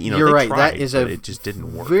 even though you're they right. tried, That is it just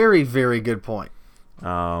didn't work. Very, very good point.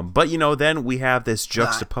 But then we have this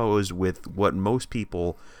juxtaposed with what most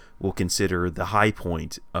people will consider the high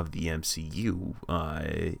point of the MCU.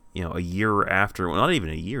 A year after, well, not even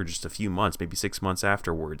a year, just a few months, maybe 6 months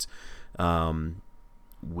afterwards,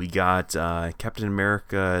 we got Captain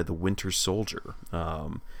America: The Winter Soldier.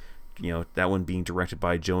 That one being directed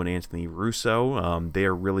by Joe and Anthony Russo. They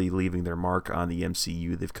are really leaving their mark on the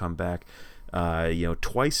MCU. They've come back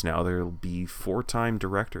twice now. There'll be 4-time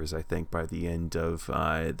directors, I think, by the end of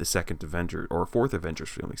the second Avenger or fourth Avengers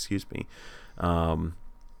film, excuse me.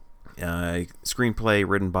 Screenplay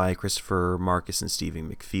written by Christopher Marcus and Stephen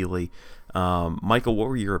McFeely. Michael, what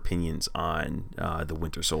were your opinions on The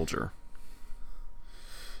Winter Soldier?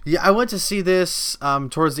 Yeah, I went to see this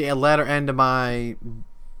towards the latter end of my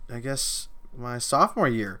sophomore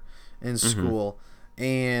year in school.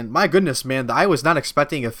 And my goodness, man, I was not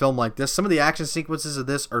expecting a film like this. Some of the action sequences of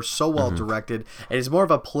this are so well directed. And it's more of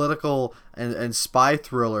a political and spy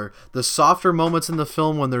thriller. The softer moments in the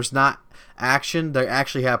film when there's not action, they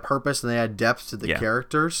actually have purpose and they add depth to the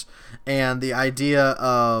characters. And the idea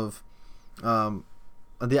of that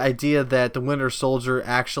the Winter Soldier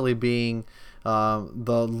actually being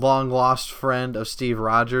the long lost friend of Steve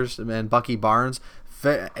Rogers and Bucky Barnes.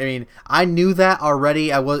 I mean, I knew that already.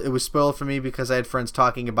 It was spoiled for me because I had friends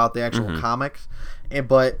talking about the actual comics,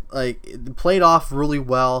 but it played off really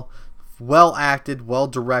well acted, well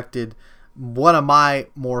directed. One of my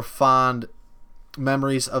more fond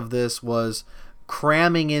memories of this was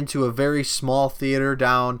cramming into a very small theater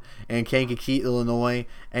down in Kankakee, Illinois,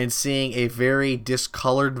 and seeing a very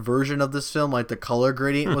discolored version of this film. Like the color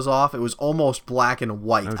gradient was off. It was almost black and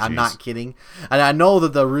white. Oh, I'm not kidding. And I know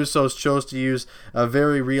that the Russos chose to use a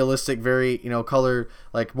very realistic, very color,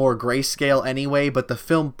 like more grayscale anyway, but the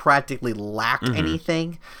film practically lacked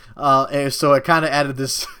anything. And so it kind of added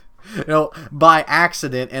this. By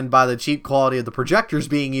accident and by the cheap quality of the projectors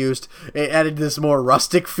being used, it added this more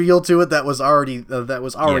rustic feel to it that was already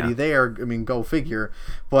there. I mean, go figure.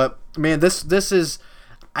 But man, this is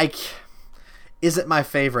it my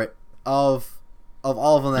favorite of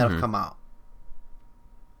all of them that have come out?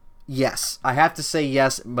 Yes, I have to say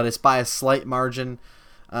yes, but it's by a slight margin.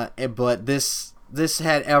 But this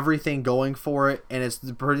had everything going for it, and it's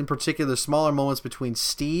in particular the smaller moments between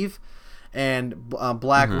Steve and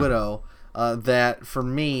Black Widow that for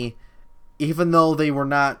me, even though they were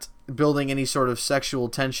not building any sort of sexual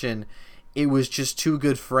tension, it was just two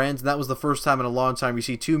good friends. And that was the first time in a long time you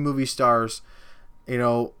see two movie stars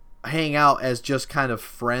hang out as just kind of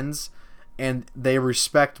friends, and they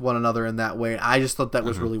respect one another in that way. I just thought that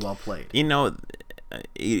was really well played. You know, it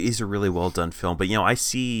is a really well done film, but I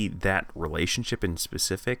see that relationship in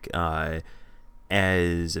specific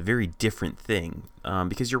as a very different thing,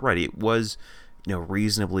 because you're right, it was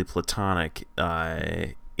reasonably platonic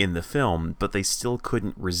in the film, but they still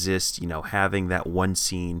couldn't resist having that one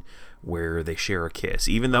scene where they share a kiss,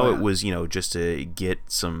 even though it was just to get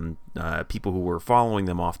some people who were following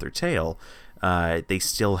them off their tail. They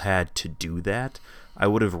still had to do that. I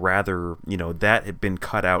would have rather that had been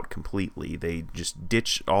cut out completely. They just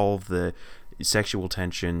ditched all of the sexual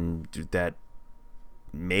tension that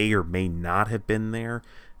may or may not have been there,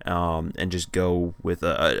 and just go with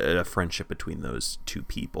a friendship between those two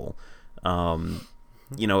people.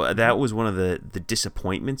 That was one of the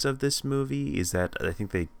disappointments of this movie, is that I think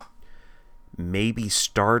they maybe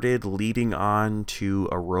started leading on to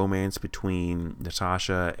a romance between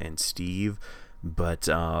Natasha and Steve, but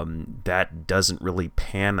that doesn't really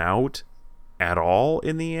pan out at all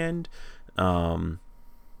in the end. And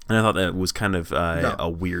I thought that was kind of a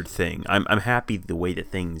weird thing. I'm happy the way that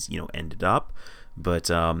things ended up,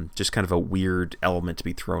 but just kind of a weird element to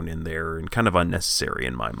be thrown in there and kind of unnecessary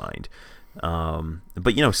in my mind.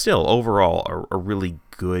 But still overall a really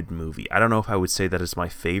good movie. I don't know if I would say that is my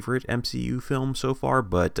favorite MCU film so far,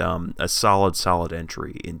 but a solid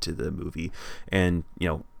entry into the movie. And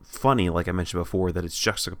funny, like I mentioned before, that it's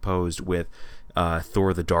juxtaposed with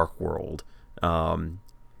Thor: The Dark World.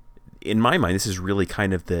 In my mind, this is really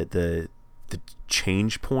kind of the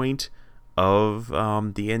change point of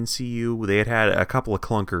the MCU. They had a couple of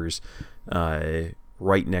clunkers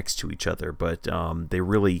right next to each other, but they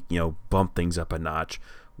really bumped things up a notch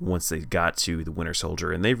once they got to the Winter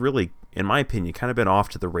Soldier, and they've really, in my opinion, kind of been off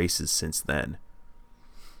to the races since then.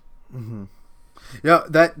 Mm-hmm. Yeah,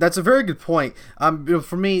 that's a very good point.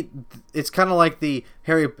 For me, it's kind of like the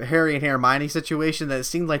Harry and Hermione situation. That it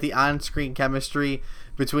seemed like the on-screen chemistry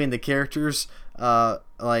between the characters,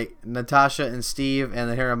 like Natasha and Steve, and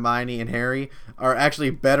the Hermione and Harry, are actually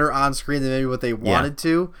better on screen than maybe what they wanted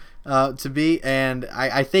to be. And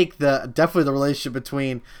I think definitely the relationship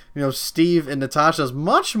between Steve and Natasha is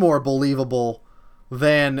much more believable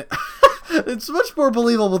than it's much more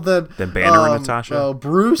believable than Banner and Natasha,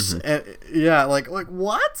 Bruce. And, like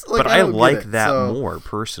what? But I like that more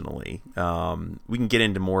personally. We can get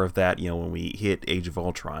into more of that when we hit Age of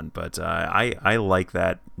Ultron, but I like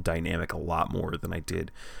that dynamic a lot more than I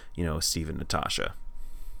did Steve and Natasha.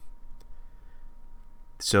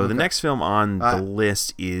 So the next film on the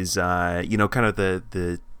list is kind of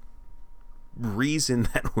the reason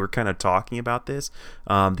that we're kind of talking about this,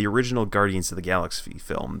 the original Guardians of the Galaxy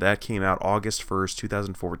film that came out August 1st,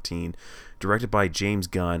 2014, directed by James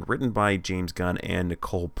Gunn, written by James Gunn and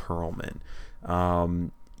Nicole Perlman.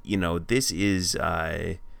 This is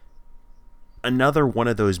another one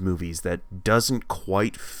of those movies that doesn't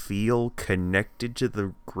quite feel connected to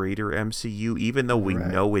the greater MCU, even though we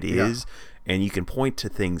know it is. And you can point to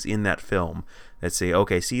things in that film that say,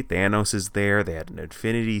 okay, see, Thanos is there. They had an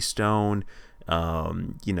Infinity Stone.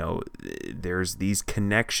 There's these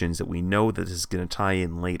connections that we know that this is going to tie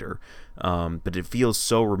in later. But it feels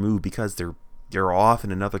so removed because they're off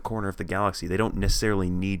in another corner of the galaxy. They don't necessarily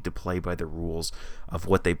need to play by the rules of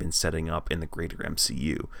what they've been setting up in the greater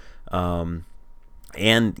MCU.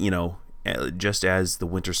 Just as the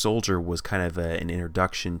Winter Soldier was kind of an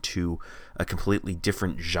introduction to a completely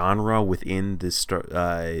different genre within this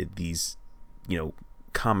these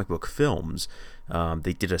comic book films,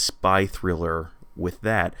 they did a spy thriller with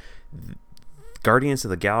that. Guardians of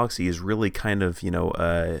the Galaxy is really kind of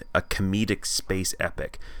a comedic space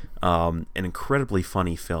epic, an incredibly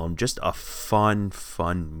funny film, just a fun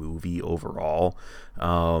movie overall.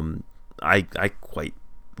 I quite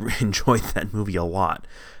enjoyed that movie a lot.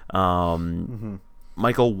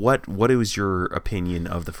 Michael, what was your opinion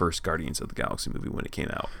of the first Guardians of the Galaxy movie when it came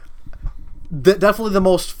out? Definitely the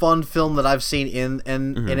most fun film that I've seen in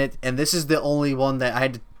it, and this is the only one that I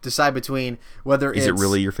had to decide between whether is it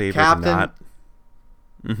really your favorite Captain, or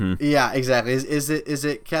not? Yeah, exactly. Is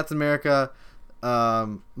it Captain America,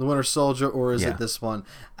 the Winter Soldier, or is it this one?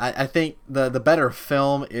 I think the better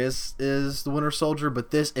film is the Winter Soldier,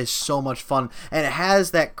 but this is so much fun, and it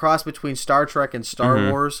has that cross between Star Trek and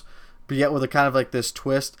Star Wars, but yet with a kind of like this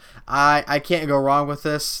twist. I can't go wrong with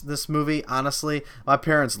this movie, honestly. My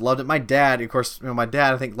parents loved it. My dad, of course, my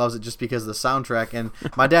dad I think loves it just because of the soundtrack, and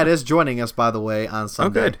my dad is joining us, by the way, on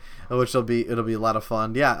Sunday. Which it'll be a lot of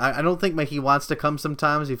fun. Yeah, I don't think he wants to come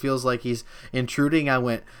sometimes. He feels like he's intruding. I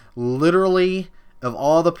went, literally, of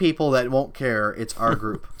all the people that won't care, it's our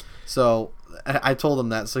group. So I told him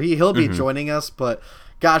that. So he'll be joining us, but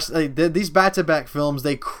Gosh, these back-to-back films,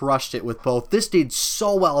 they crushed it with both. This did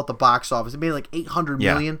so well at the box office. It made like $800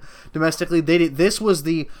 million domestically. This was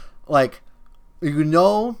the, like, you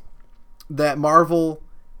know that Marvel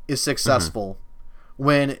is successful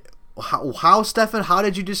when how Stefan, how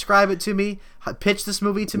did you describe it to me? Pitch this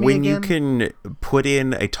movie to me when again. You can put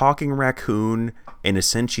in a talking raccoon and a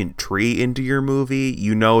sentient tree into your movie,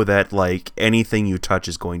 you know that like anything you touch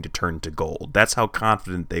is going to turn to gold. That's how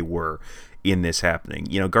confident they were in this happening.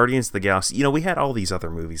 You know, Guardians of the Galaxy, you know, we had all these other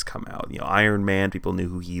movies come out. You know, Iron Man, people knew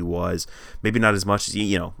who he was. Maybe not as much as,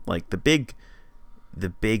 you know, like the big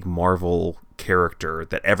Marvel character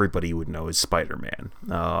that everybody would know is Spider-Man,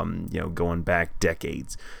 you know, going back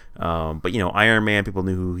decades. But, you know, Iron Man, people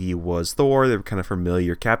knew who he was. Thor, they were kind of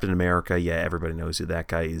familiar. Captain America, yeah, everybody knows who that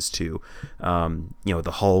guy is too. You know,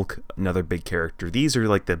 the Hulk, another big character. These are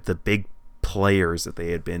like the big players that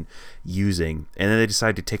they had been using, and then they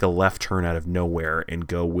decided to take a left turn out of nowhere and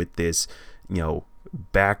go with this, you know,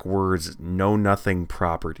 backwards, know-nothing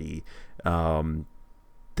property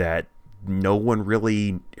that no one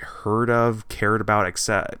really heard of, cared about,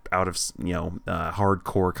 except out of, you know,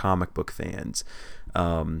 hardcore comic book fans.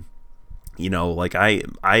 You know, like I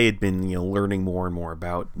had been, you know, learning more and more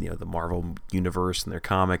about, you know, the Marvel universe and their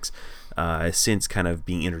comics since kind of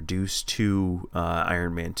being introduced to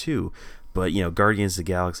Iron Man 2. But, you know, Guardians of the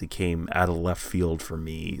Galaxy came out of left field for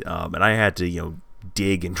me, and I had to, you know,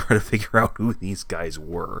 dig and try to figure out who these guys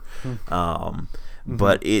were.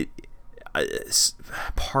 But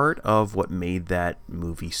part of what made that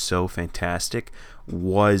movie so fantastic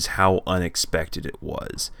was how unexpected it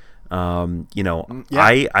was. You know,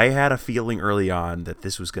 yeah. I had a feeling early on that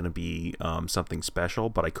this was going to be something special,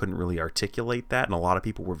 but I couldn't really articulate that, and a lot of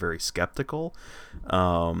people were very skeptical.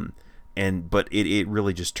 But it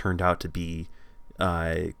really just turned out to be,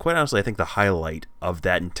 quite honestly, I think the highlight of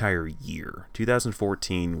that entire year.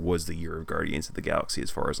 2014 was the year of Guardians of the Galaxy,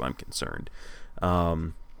 as far as I'm concerned,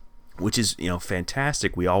 which is, you know,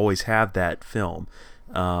 fantastic. We always have that film,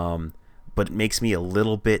 but it makes me a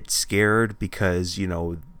little bit scared because, you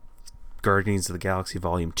know, Guardians of the Galaxy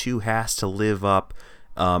Volume 2 has to live up,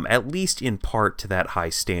 at least in part, to that high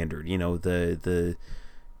standard. You know, the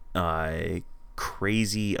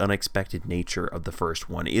crazy, unexpected nature of the first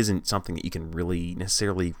one isn't something that you can really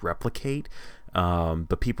necessarily replicate.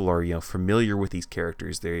 But people are, you know, familiar with these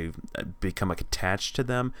characters. They've become like attached to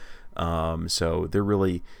them. So they're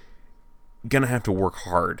really gonna have to work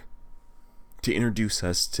hard to introduce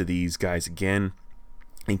us to these guys again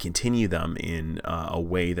and continue them in a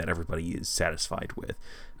way that everybody is satisfied with.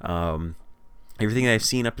 Everything I've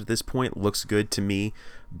seen up to this point looks good to me,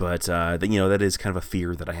 but you know, that is kind of a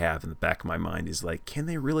fear that I have in the back of my mind, is like, can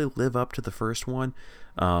they really live up to the first one?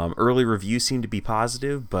 Early reviews seem to be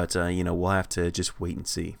positive, but you know, we'll have to just wait and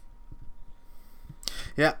see.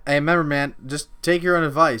 Yeah, hey, remember, man, just take your own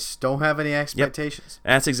advice. Don't have any expectations.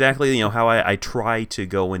 Yep. That's exactly, you know, how I try to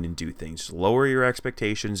go in and do things. Just lower your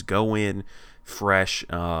expectations, go in fresh,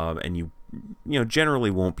 and you know, generally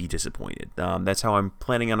won't be disappointed. That's how I'm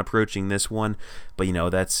planning on approaching this one. But, you know,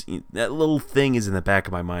 that little thing is in the back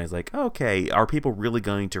of my mind. It's like, okay, are people really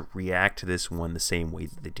going to react to this one the same way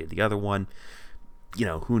that they did the other one? You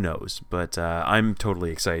know, who knows? But I'm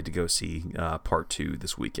totally excited to go see part 2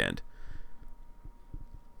 this weekend.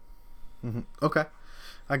 Mm-hmm. Okay,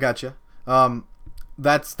 I got you.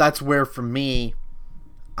 That's where, for me,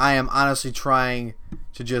 I am honestly trying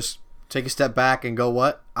to just take a step back and go,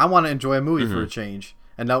 what? I want to enjoy a movie for a change,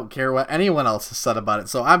 and don't care what anyone else has said about it.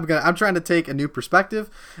 So I'm trying to take a new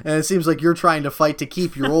perspective, and it seems like you're trying to fight to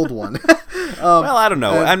keep your old one. Well, I don't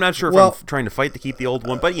know. I'm not sure if I'm trying to fight to keep the old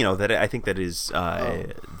one, but, you know, that I think that is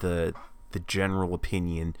the general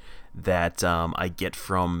opinion that I get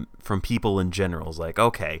from people in general. Is like,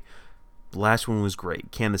 okay, the last one was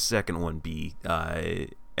great. Can the second one be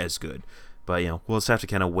as good? But, you know, we'll just have to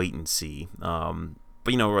kind of wait and see.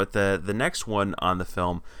 But, you know, the next one on the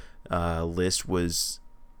film list was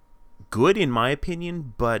good in my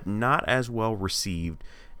opinion, but not as well received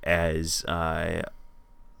as a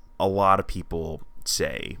lot of people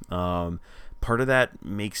say. Part of that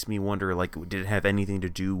makes me wonder, like, did it have anything to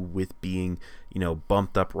do with being, you know,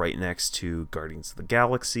 bumped up right next to Guardians of the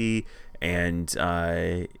Galaxy and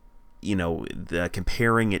you know,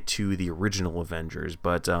 comparing it to the original Avengers?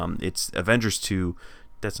 But it's Avengers 2.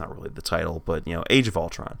 That's not really the title, but, you know, Age of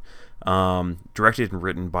Ultron. Directed and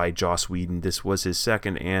written by Joss Whedon. This was his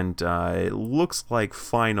second and it looks like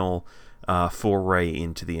final foray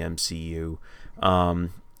into the MCU.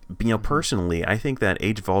 But, you know, personally, I think that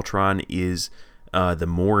Age of Ultron is the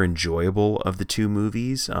more enjoyable of the two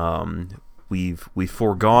movies. we've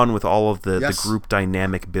foregone with all of the Yes. group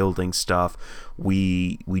dynamic building stuff.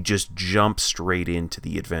 We just jump straight into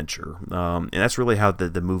the adventure, and that's really how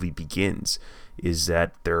the movie begins. Is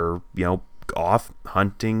that they're off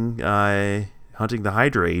hunting the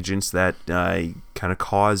Hydra agents that kind of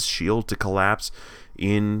cause S.H.I.E.L.D. to collapse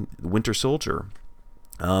in Winter Soldier.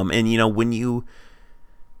 And when you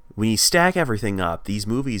stack everything up, these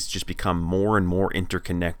movies just become more and more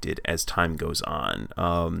interconnected as time goes on.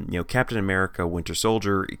 Captain America: Winter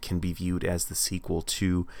Soldier can be viewed as the sequel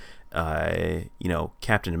to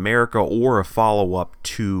Captain America, or a follow-up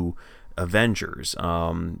to Avengers.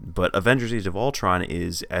 But Avengers: Age of Ultron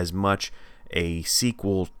is as much a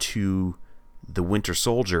sequel to the Winter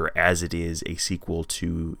Soldier as it is a sequel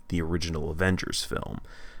to the original Avengers film.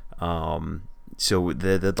 So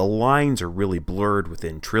the lines are really blurred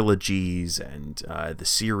within trilogies and the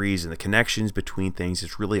series, and the connections between things.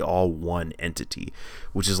 It's really all one entity,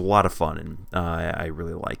 which is a lot of fun, and I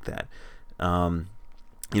really like that.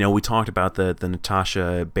 We talked about the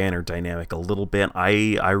Natasha Banner dynamic a little bit.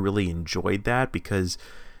 I really enjoyed that because,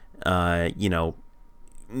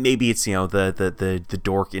 maybe it's the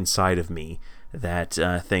dork inside of me that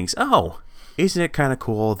thinks, oh, isn't it kind of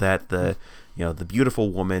cool that the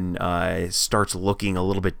beautiful woman starts looking a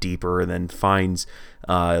little bit deeper and then finds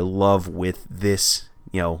love with this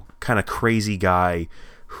kind of crazy guy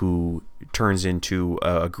who turns into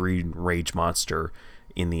a green rage monster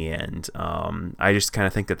in the end. I just kind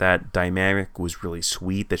of think that dynamic was really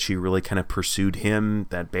sweet, that she really kind of pursued him,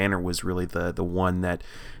 that Banner was really the one that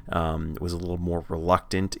was a little more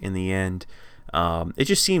reluctant in the end. It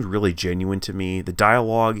just seemed really genuine to me. The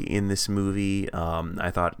dialogue in this movie,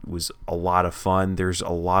 I thought was a lot of fun. There's a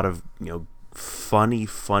lot of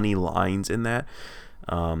funny lines in that.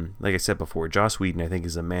 Like I said before, Joss Whedon, I think,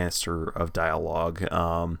 is a master of dialogue.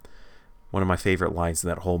 One of my favorite lines in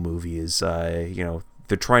that whole movie is,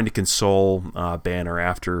 they're trying to console Banner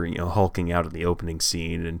after hulking out in the opening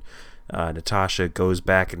scene, and Natasha goes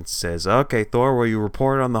back and says, "Okay, Thor, will you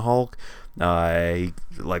report on the Hulk?" He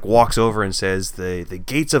walks over and says, the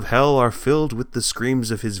gates of hell are filled with the screams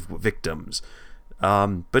of his victims,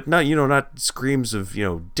 but not screams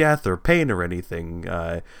of death or pain or anything,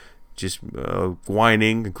 just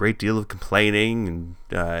whining, a great deal of complaining,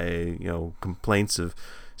 and complaints of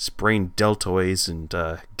sprained deltoids and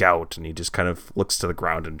gout. And he just kind of looks to the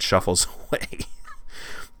ground and shuffles away.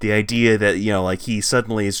 The idea that he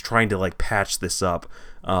suddenly is trying to patch this up,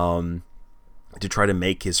 to try to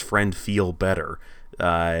make his friend feel better,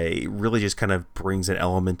 it really just kind of brings an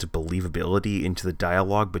element of believability into the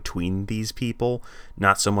dialogue between these people.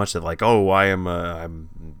 Not so much that I'm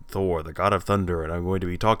Thor, the God of Thunder, and I'm going to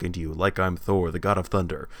be talking to you like I'm Thor, the God of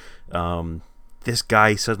Thunder. This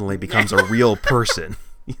guy suddenly becomes a real person.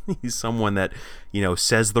 He's someone that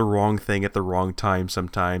says the wrong thing at the wrong time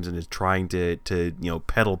sometimes, and is trying to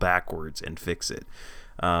pedal backwards and fix it.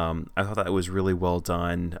 I thought that was really well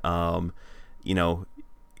done.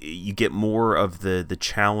 You get more of the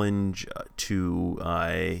challenge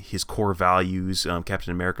to his core values,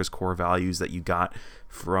 Captain America's core values that you got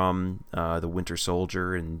from the Winter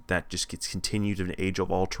Soldier, and that just gets continued in Age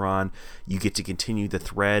of Ultron. You get to continue the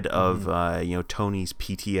thread of Tony's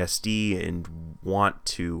PTSD and want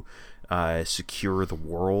to secure the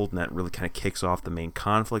world, and that really kind of kicks off the main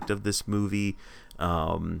conflict of this movie.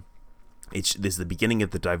 This is the beginning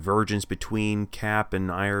of the divergence between Cap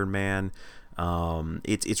and Iron Man.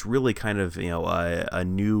 It's really kind of a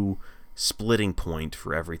new splitting point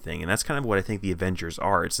for everything, and that's kind of what I think the Avengers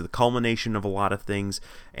are. It's the culmination of a lot of things,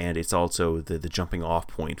 and it's also the jumping off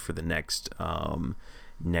point for the next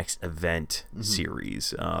event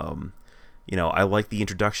series. I like the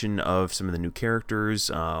introduction of some of the new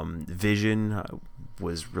characters. Vision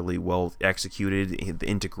was really well executed,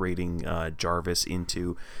 integrating Jarvis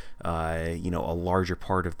into a larger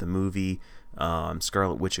part of the movie.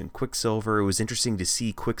 Scarlet Witch and Quicksilver. It was interesting to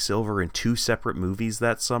see Quicksilver in two separate movies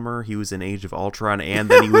that summer. He was in Age of Ultron, and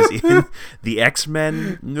then he was in the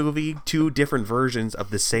X-Men movie, two different versions of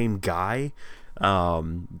the same guy.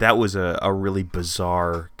 That was a really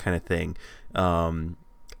bizarre kind of thing.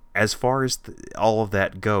 As far as all of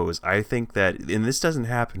that goes, I think that, and this doesn't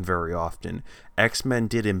happen very often, X-Men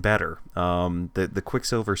did him better. The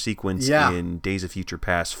Quicksilver sequence in Days of Future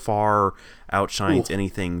Past far outshines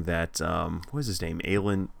anything that, what was his name?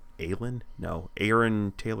 Aaron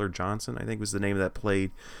Taylor Johnson, I think was the name that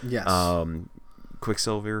played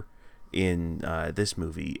Quicksilver in this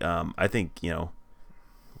movie. I think,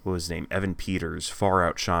 what was his name? Evan Peters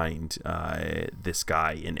far outshined this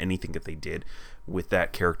guy in anything that they did with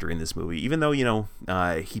that character in this movie, even though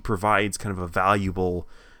he provides kind of a valuable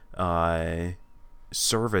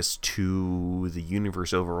service to the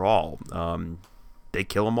universe overall. They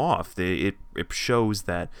kill him off. It shows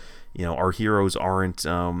that, you know, our heroes aren't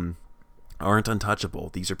untouchable.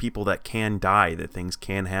 These are people that can die, that things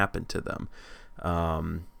can happen to them.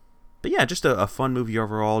 But yeah, just a fun movie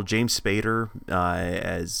overall. James Spader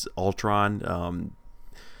as Ultron.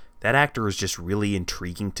 That actor is just really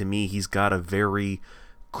intriguing to me. He's got a very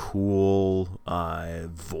cool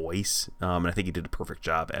voice, and I think he did a perfect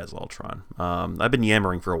job as Ultron. I've been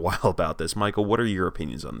yammering for a while about this. Michael, what are your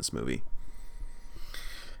opinions on this movie?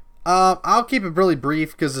 I'll keep it really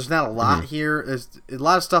brief because there's not a lot here. A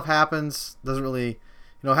lot of stuff happens. Doesn't really,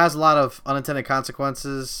 has a lot of unintended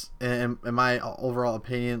consequences. In my overall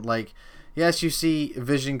opinion, like, yes, you see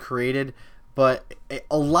Vision created, but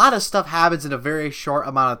a lot of stuff happens in a very short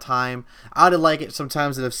amount of time. I'd like it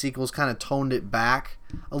sometimes that if sequels kind of toned it back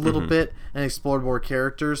a little bit and explored more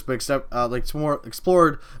characters, but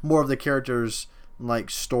explored more of the characters'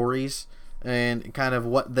 like stories and kind of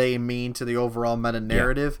what they mean to the overall meta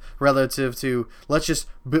narrative, relative to let's just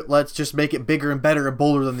make it bigger and better and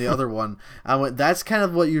bolder than the other one. That's kind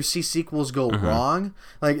of what you see sequels go wrong.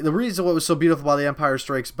 Like, the reason what was so beautiful about The Empire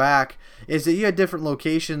Strikes Back is that you had different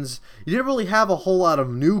locations. You didn't really have a whole lot of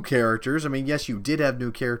new characters. I mean, yes, you did have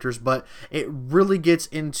new characters, but it really gets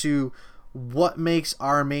into what makes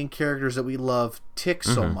our main characters that we love tick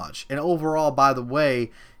so much. And overall, by the way,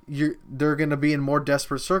 they're going to be in more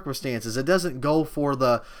desperate circumstances. It doesn't go for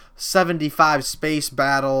the 75 space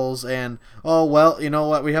battles and, oh, well, you know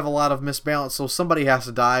what, we have a lot of misbalance, so somebody has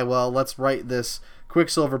to die. Well, let's write this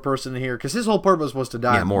Quicksilver person in here, because his whole purpose was to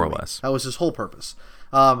die. Yeah, more or less. That was his whole purpose.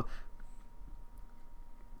 Yeah.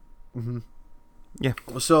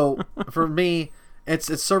 So, for me, it's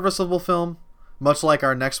a serviceable film, much like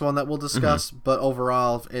our next one that we'll discuss, but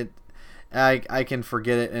overall, I can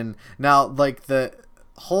forget it. And now, like, the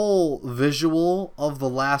whole visual of the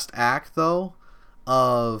last act, though,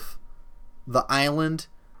 of the island,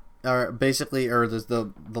 or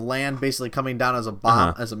the land basically coming down as a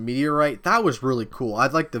bomb, as a meteorite, that was really cool. I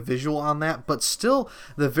like the visual on that, but still,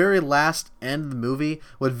 the very last end of the movie,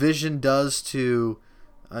 what Vision does to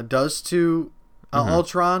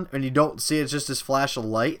Ultron, and you don't see it's just this flash of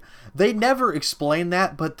light. They never explain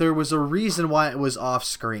that, but there was a reason why it was off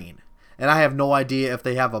screen, and I have no idea if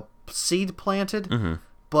they have a seed planted,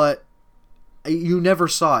 but you never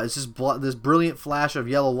saw it. It's just this brilliant flash of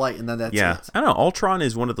yellow light, and then that's it. I don't know. Ultron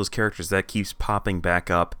is one of those characters that keeps popping back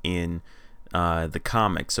up in the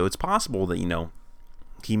comics, so it's possible that,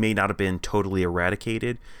 he may not have been totally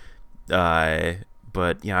eradicated,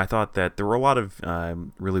 but yeah, I thought that there were a lot of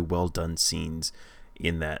really well done scenes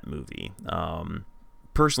in that movie.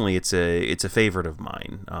 Personally, it's a favorite of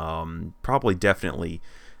mine. Probably definitely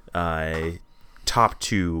top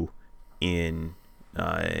two in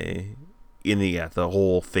the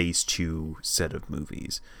whole Phase 2 set of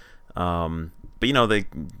movies. But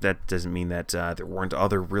that doesn't mean that there weren't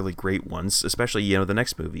other really great ones, especially the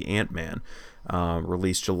next movie, Ant-Man,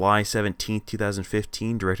 released July 17th,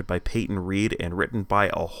 2015, directed by Peyton Reed and written by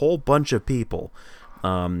a whole bunch of people.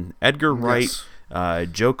 Edgar Wright,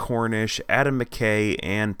 Joe Cornish, Adam McKay,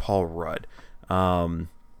 and Paul Rudd.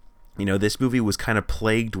 This movie was kind of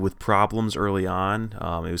plagued with problems early on.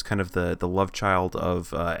 It was kind of the love child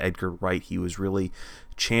of Edgar Wright. He was really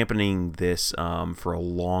championing this for a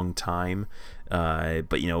long time,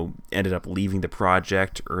 but ended up leaving the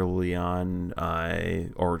project early on,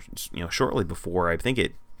 or shortly before. I think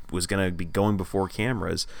it was going to be going before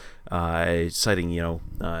cameras, citing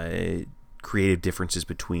creative differences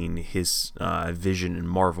between his vision and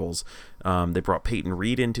Marvel's. They brought Peyton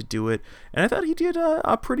Reed in to do it, and I thought he did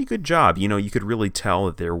a pretty good job. You could really tell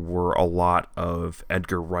that there were a lot of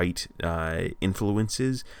Edgar Wright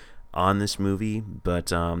influences on this movie,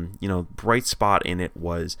 but bright spot in it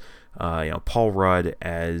was Paul Rudd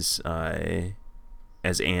as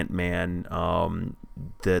Ant-Man.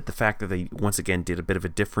 The fact that they once again did a bit of a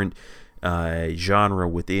different genre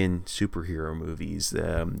within superhero movies.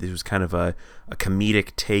 This was kind of a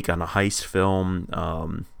comedic take on a heist film.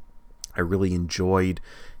 I really enjoyed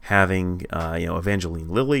having Evangeline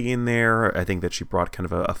Lilly in there. I think that she brought kind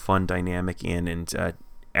of a fun dynamic in, and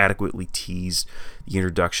adequately teased the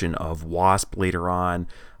introduction of Wasp later on.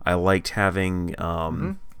 I liked having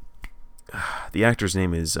the actor's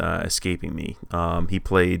name is escaping me. He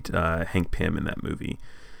played Hank Pym in that movie.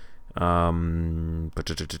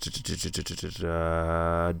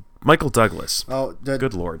 Michael Douglas. Oh,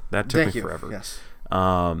 good Lord, that took me forever. Yes.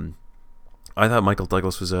 I thought Michael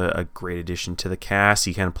Douglas was a great addition to the cast.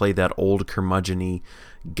 He kind of played that old curmudgeon-y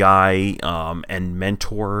guy and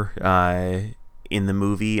mentor in the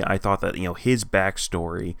movie. I thought that his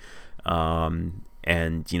backstory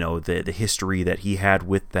and the history that he had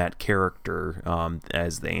with that character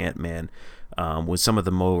as the Ant-Man was some of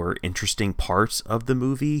the more interesting parts of the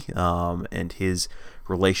movie, and his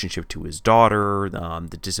relationship to his daughter,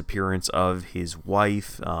 the disappearance of his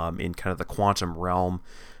wife in kind of the quantum realm.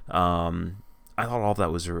 I thought all of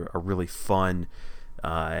that was a really fun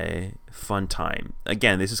time.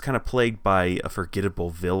 Again, this is kind of plagued by a forgettable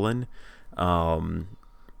villain.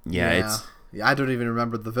 Yeah, I don't even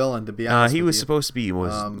remember the villain, to be honest. He was supposed to be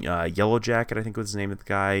Yellow Jacket, I think was the name of the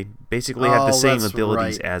guy. Basically had the same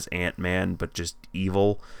abilities as Ant-Man, but just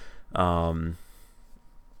evil.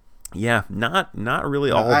 Yeah, not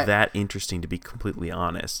really all that interesting, to be completely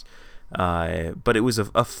honest. But it was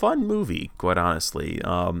a fun movie, quite honestly.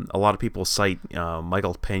 A lot of people cite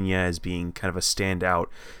Michael Pena as being kind of a standout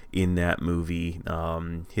in that movie,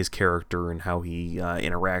 his character and how he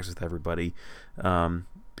interacts with everybody.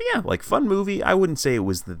 But yeah, like, fun movie. I wouldn't say it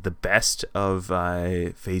was the best of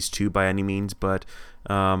Phase 2 by any means, but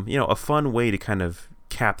a fun way to kind of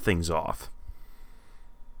cap things off.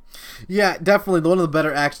 Yeah, definitely. One of the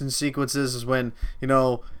better action sequences is when,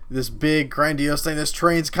 this big grandiose thing, this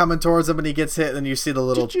train's coming towards him and he gets hit, and then you see the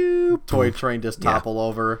little toy train just topple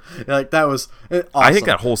over. Like, that was awesome. I think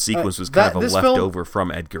that whole sequence was kind of a leftover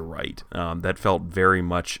from Edgar Wright. That felt very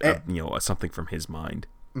much something from his mind.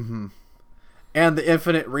 Mm-hmm. And the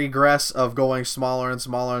infinite regress of going smaller and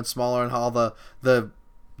smaller and smaller, and how the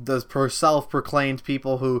self-proclaimed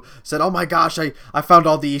people who said, "Oh my gosh, I found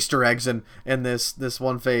all the Easter eggs in this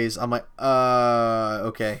one phase." I'm like,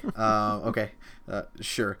 okay,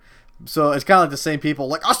 sure. So it's kind of like the same people,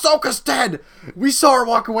 like, Ahsoka's dead. We saw her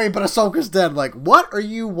walk away, but Ahsoka's dead. Like, what are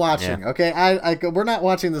you watching? Yeah. Okay, we're not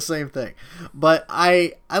watching the same thing. But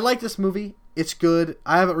I like this movie. It's good.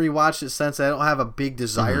 I haven't rewatched it since. I don't have a big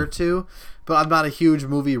desire to, but I'm not a huge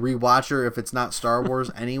movie rewatcher if it's not Star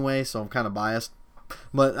Wars anyway, so I'm kind of biased.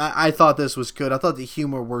 But I thought this was good. I thought the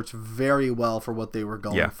humor worked very well for what they were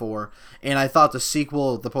going for. And I thought the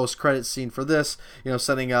sequel, the post-credits scene for this,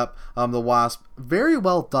 setting up the Wasp, very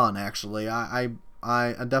well done, actually. I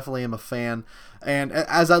definitely am a fan. And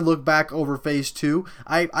as I look back over Phase 2,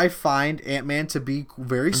 I find Ant-Man to be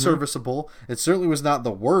very serviceable. It certainly was not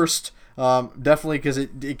the worst. Definitely, because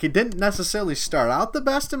it didn't necessarily start out the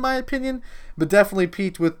best, in my opinion, but definitely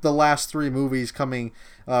peaked with the last three movies coming,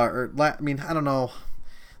 I don't know,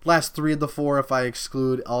 last three of the four if I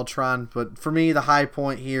exclude Ultron, but for me, the high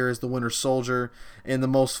point here is the Winter Soldier, and the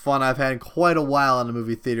most fun I've had in quite a while in a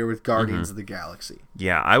movie theater with Guardians of the Galaxy.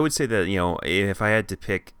 Yeah, I would say that, if I had to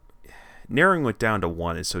pick, narrowing it down to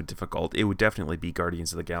one is so difficult, it would definitely be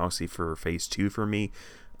Guardians of the Galaxy for Phase 2 for me.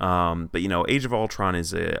 But Age of Ultron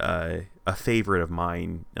is a favorite of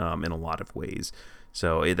mine in a lot of ways,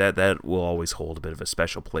 so that will always hold a bit of a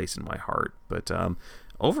special place in my heart. But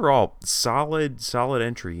overall, solid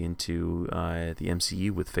entry into the MCU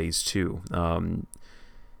with Phase 2.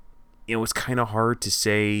 It's kind of hard to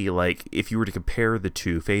say, like, if you were to compare the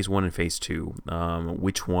two, Phase 1 and Phase 2,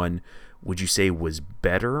 which one would you say was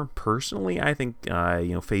better? Personally, I think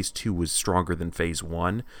Phase 2 was stronger than Phase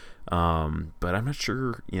 1. But I'm not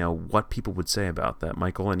sure, what people would say about that.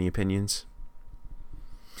 Michael, any opinions?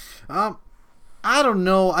 I don't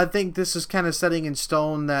know. I think this is kind of setting in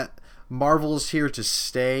stone that Marvel's here to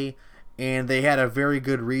stay, and they had a very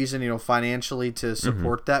good reason, financially to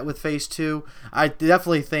support that with Phase 2. I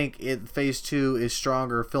definitely think Phase 2 is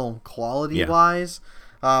stronger film quality-wise.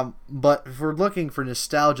 But if we're looking for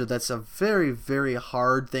nostalgia, that's a very, very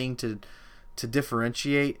hard thing to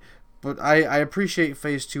differentiate. But I appreciate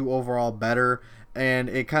Phase 2 overall better, and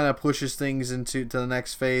it kind of pushes things into the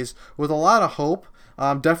next phase with a lot of hope.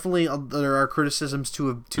 Definitely there are criticisms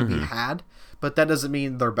to be had, but that doesn't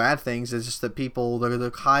mean they're bad things. It's just that people,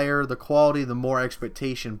 the higher the quality, the more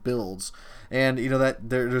expectation builds. And, that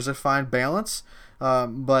there's a fine balance,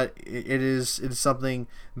 but it is something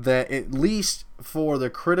that, at least for the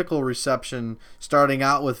critical reception starting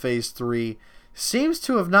out with Phase 3, seems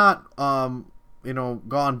to have not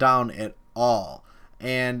gone down at all.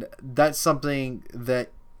 And that's something that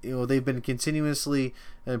they've been continuously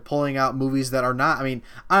pulling out movies that are not. I mean,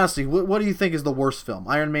 honestly, what do you think is the worst film?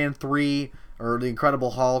 Iron Man 3 or The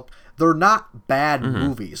Incredible Hulk? They're not bad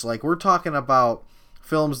movies. Like, we're talking about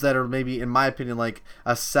films that are maybe, in my opinion, like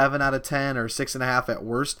a 7 out of 10 or 6.5 at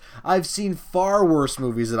worst. I've seen far worse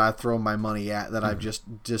movies that I've thrown my money at that I've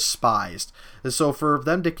just despised. And so for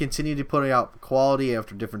them to continue to put out quality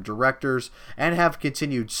after different directors and have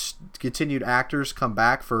continued actors come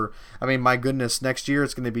back for, my goodness, next year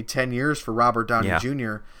it's going to be 10 years for Robert Downey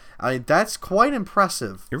Jr. That's quite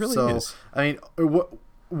impressive. It really is.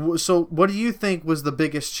 So, what do you think was the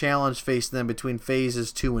biggest challenge faced then between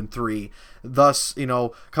phases 2 and 3? Thus,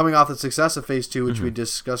 coming off the success of phase 2, which we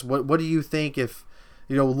discussed, what do you think if,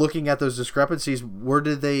 looking at those discrepancies, where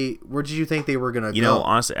did you think they were going to go?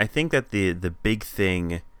 Honestly, I think that the big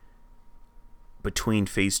thing between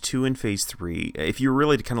phase 2 and phase 3, if you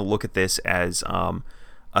really to kind of look at this as a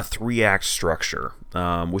 3-act structure,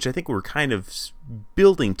 which I think we're kind of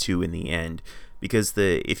building to in the end, because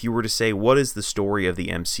if you were to say what is the story of the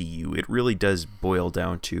MCU, it really does boil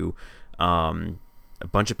down to a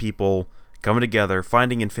bunch of people coming together,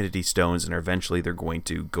 finding Infinity Stones, and eventually they're going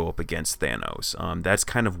to go up against Thanos. That's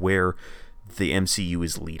kind of where the MCU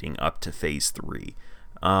is leading up to phase 3.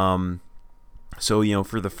 So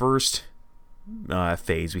for the first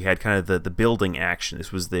phase, we had kind of the building action.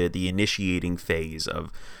 This was the initiating phase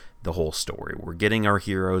of the whole story. We're getting our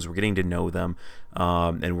heroes, we're getting to know them,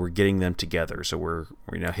 and we're getting them together. So we're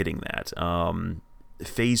now hitting that.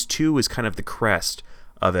 Phase 2 is kind of the crest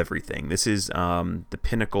of everything. This is the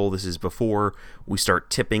pinnacle. This is before we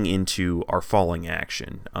start tipping into our falling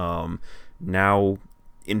action. Now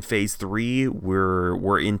in phase 3,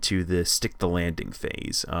 we're into the stick the landing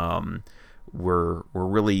phase. We're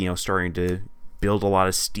really starting to build a lot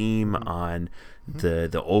of steam on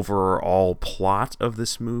the overall plot of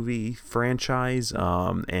this movie franchise,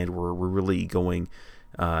 and we're really going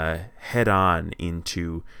head on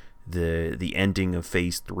into the ending of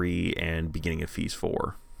phase 3 and beginning of phase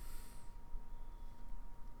 4.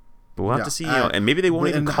 But we'll have to see, and maybe they won't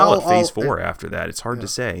even call it phase 4 after that. It's hard to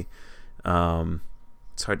say.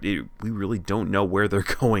 It's hard. We really don't know where they're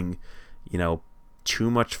going.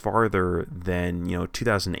 Too much farther than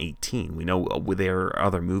 2018. We know there are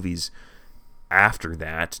other movies after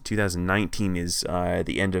that. 2019 is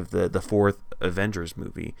the end of the fourth Avengers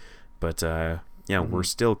movie, but we're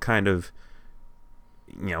still kind of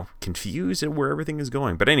confused at where everything is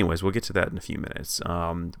going. But anyways, we'll get to that in a few minutes.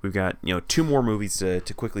 We've got 2 more movies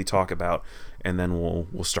to quickly talk about, and then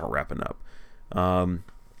we'll start wrapping up.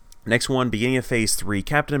 Next one, beginning of phase 3,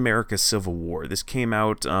 Captain America Civil War. This came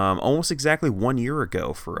out almost exactly 1 year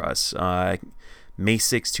ago for us. May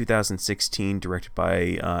 6, 2016, directed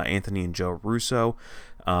by Anthony and Joe Russo.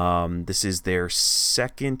 This is their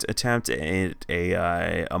second attempt at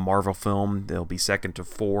a Marvel film. They'll be second to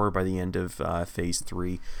 4 by the end of phase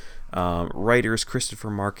 3. Writers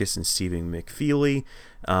Christopher Marcus and Stephen McFeely.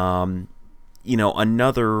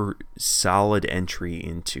 Another solid entry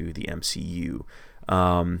into the MCU.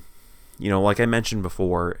 Like I mentioned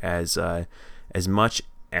before, as much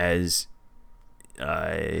as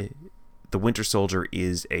The Winter Soldier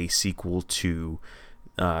is a sequel to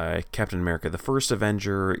Captain America: The First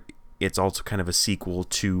Avenger, it's also kind of a sequel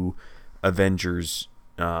to Avengers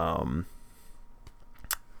 1,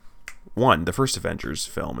 the first Avengers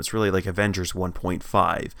film. It's really like Avengers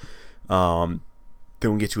 1.5.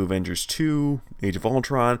 Then we get to Avengers 2, Age of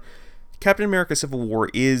Ultron. Captain America Civil War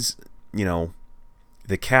is,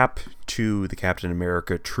 the cap to the Captain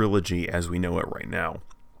America trilogy as we know it right now.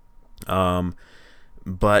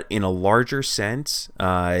 But in a larger sense,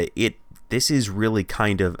 this is really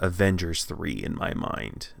kind of Avengers 3 in my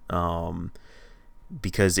mind.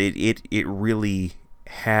 Because it really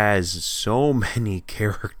has so many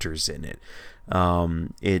characters in it.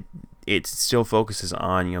 It still focuses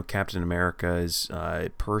on Captain America's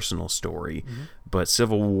personal story, but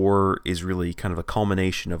Civil War is really kind of a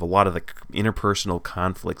culmination of a lot of the interpersonal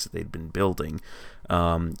conflicts that they'd been building.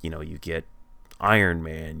 You get Iron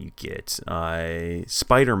Man, you get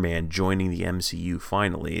Spider-Man joining the MCU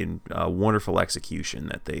finally, and a wonderful execution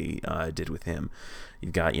that they did with him.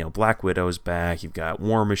 You've got Black Widow's back. You've got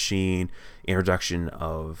War Machine, introduction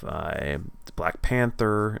of Black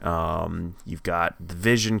Panther. You've got the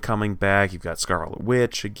Vision coming back. You've got Scarlet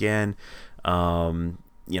Witch again.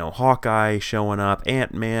 Hawkeye showing up.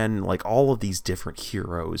 Ant-Man. Like all of these different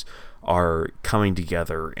heroes are coming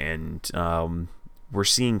together, and we're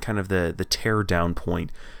seeing kind of the tear down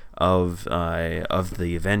point of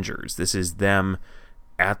the Avengers. This is them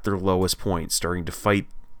at their lowest point, starting to fight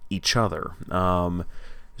each other.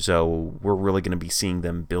 So we're really going to be seeing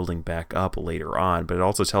them building back up later on, but it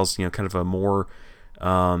also tells kind of a more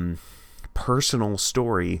personal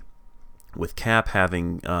story, with Cap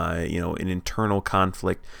having an internal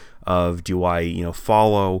conflict of, do I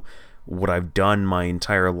follow what I've done my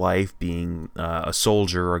entire life being a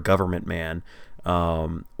soldier or a government man,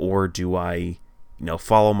 or do I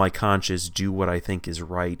follow my conscience, do what I think is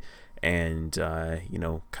right, and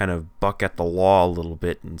kind of buck at the law a little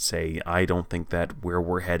bit and say, I don't think that where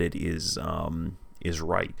we're headed is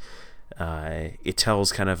right. It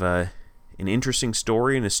tells kind of an interesting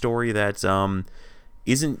story, and a story that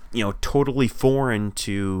isn't totally foreign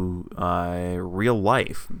to real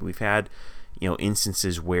life. We've had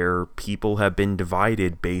instances where people have been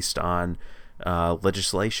divided based on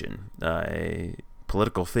legislation,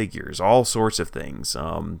 political figures, all sorts of things,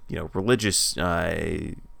 religious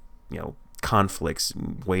conflicts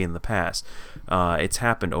way in the past. It's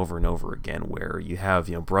happened over and over again where you have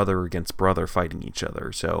brother against brother fighting each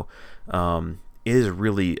other. So it is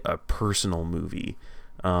really a personal movie.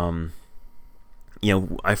 I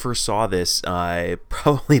first saw this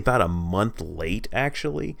probably about a month late,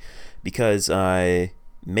 actually, because May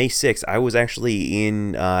 6th, I was actually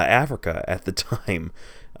in Africa at the time.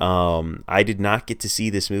 I did not get to see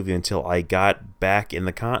this movie until I got back in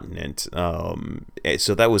the continent.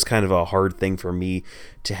 So that was kind of a hard thing for me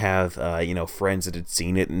to have, friends that had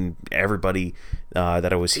seen it, and everybody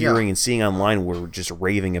that I was hearing and seeing online were just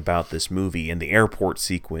raving about this movie and the airport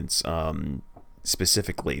sequence.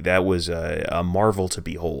 Specifically, that was a marvel to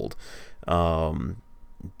behold.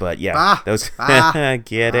 But yeah, that was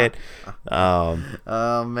get it. Oh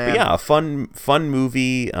man, but yeah, a fun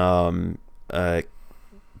movie.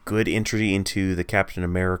 Good entry into the Captain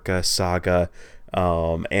America saga,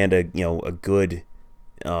 and a good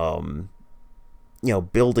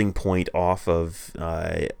building point off of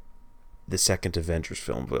the second Avengers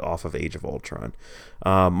film, off of Age of Ultron.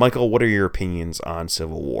 Michael, what are your opinions on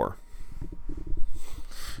Civil War?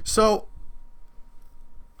 So,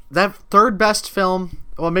 that third best film,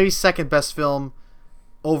 well, maybe second best film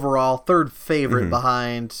overall, third favorite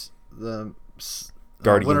behind the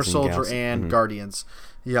Winter Soldier and Guardians.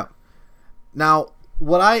 Yeah. Now,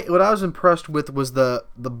 what I was impressed with was the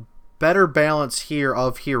better balance here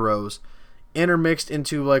of heroes intermixed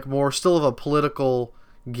into like more still of a political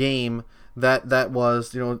game that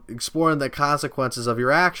was exploring the consequences of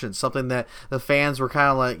your actions, something that the fans were kind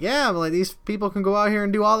of like, yeah, like these people can go out here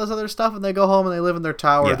and do all this other stuff and they go home and they live in their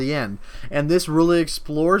tower at the end, and this really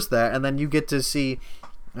explores that. And then you get to see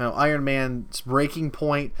Iron Man's breaking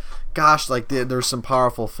point. Gosh, like there's some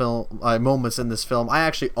powerful film moments in this film. I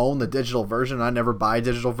actually own the digital version. I never buy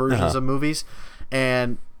digital versions of movies,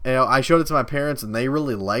 and I showed it to my parents and they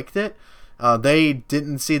really liked it. They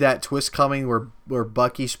didn't see that twist coming where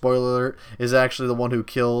Bucky, spoiler alert, is actually the one who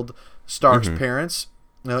killed Stark's parents.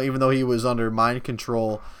 Even though he was under mind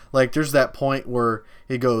control. Like, there's that point where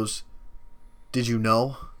he goes, "Did you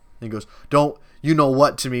know?" And he goes, "Don't you know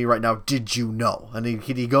what to me right now? Did you know?" And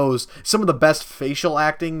he goes, some of the best facial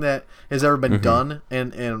acting that has ever been done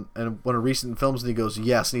in one of recent films. And he goes,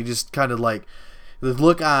 "Yes." And he just kind of like, the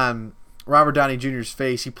look on Robert Downey Jr.'s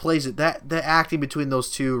face, he plays it. The acting between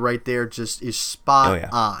those two right there just is spot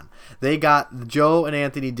on. They got, Joe and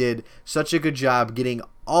Anthony did such a good job getting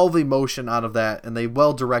all the emotion out of that, and they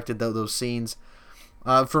well directed those scenes.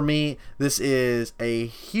 For me, this is a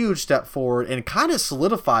huge step forward and kind of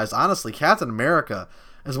solidifies, honestly, Captain America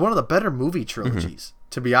as one of the better movie trilogies,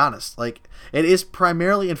 to be honest. Like, it is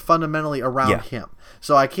primarily and fundamentally around him.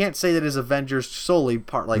 So I can't say that his Avengers solely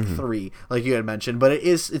part 3, like you had mentioned, but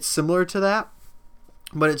it's similar to that,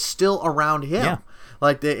 but it's still around him. Yeah.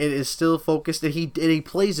 Like, it is still focused, and he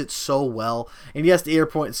plays it so well. And yes, the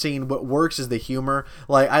airport scene, what works is the humor.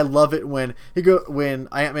 Like, I love it when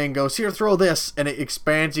Ant-Man goes, "Here, throw this," and it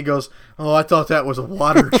expands. He goes, "Oh, I thought that was a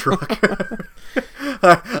water truck."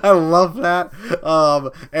 I love that.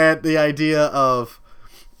 And the idea of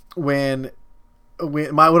when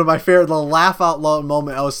one of my favorite, the laugh out loud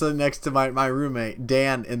moment, I was sitting next to my roommate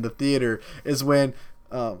Dan in the theater, is when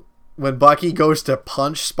Bucky goes to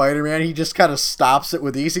punch Spider-Man, he just kind of stops it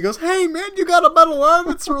with ease. He goes, "Hey man, you got a metal arm?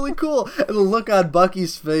 It's really cool." And the look on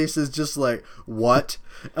Bucky's face is just like, what?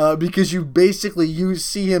 Because you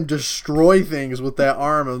see him destroy things with that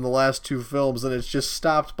arm in the last 2 films, and it's just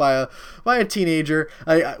stopped by a teenager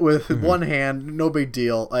with one hand. No big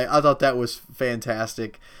deal. I thought that was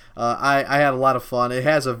fantastic. I had a lot of fun. It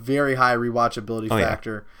has a very high rewatchability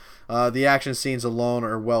factor. The action scenes alone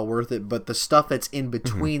are well worth it, but the stuff that's in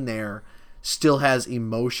between there still has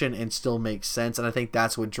emotion and still makes sense, and I think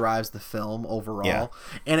that's what drives the film overall. Yeah.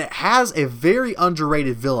 And it has a very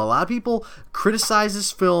underrated villain. A lot of people criticize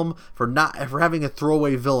this film for having a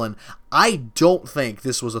throwaway villain. I don't think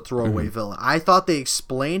this was a throwaway villain. I thought they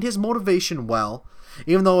explained his motivation well,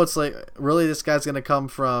 even though it's like, really, this guy's going to come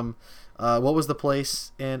from what was the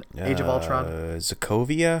place in Age of Ultron?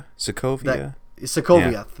 Sokovia. Sokovia. Yeah.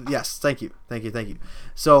 Yes, thank you.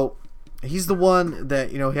 So he's the one that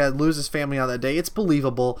he had to lose his family on that day. It's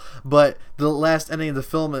believable, but the last ending of the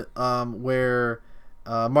film, where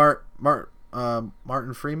Martin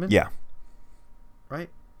Freeman, right,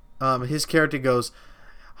 his character goes,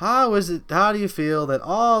 how do you feel that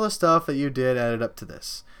all the stuff that you did added up to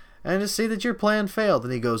this? and just see that your plan failed.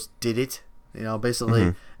 And he goes, did it?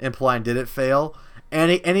 Basically implying, did it fail?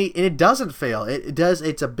 And it doesn't fail. It does.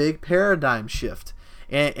 It's a big paradigm shift.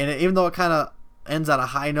 And even though it kind of ends on a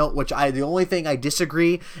high note, the only thing I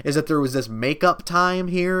disagree is that there was this makeup time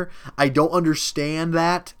here. I don't understand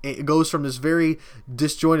that. It goes from this very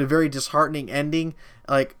disjointed, very disheartening ending,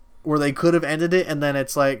 like, where they could have ended it, and then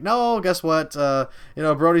it's like, no, guess what?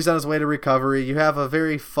 Brody's on his way to recovery. You have a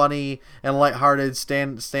very funny and lighthearted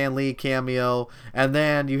Stan Lee cameo, and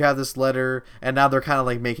then you have this letter, and now they're kind of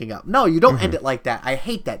like making up. No, you don't end it like that. I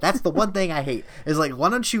hate that. That's the one thing I hate. Is like, why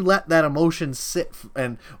don't you let that emotion sit,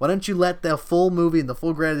 and why don't you let the full movie and the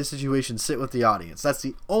full gravity of the situation sit with the audience? That's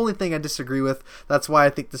the only thing I disagree with. That's why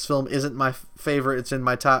I think this film isn't my favorite. It's in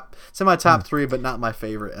my top 3, but not my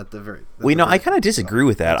favorite at the very. I kind of disagree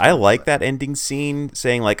with that. I like that ending scene,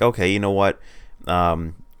 saying like, okay, you know what,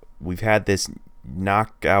 we've had this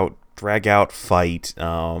knockout, drag out fight.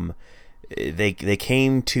 They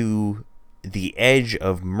came to the edge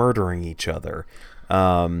of murdering each other,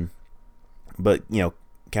 but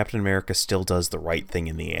Captain America still does the right thing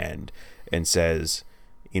in the end and says,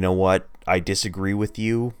 you know what, I disagree with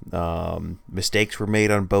you. Mistakes were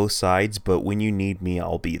made on both sides, but when you need me,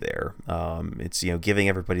 I'll be there. It's giving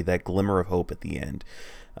everybody that glimmer of hope at the end.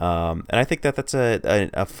 And I think that's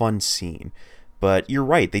a fun scene. But you're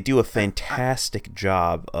right, they do a fantastic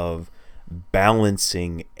job of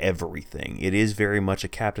balancing everything. It is very much a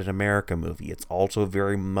Captain America movie. It's also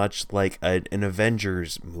very much like an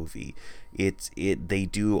Avengers movie. They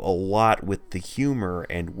do a lot with the humor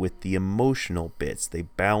and with the emotional bits. They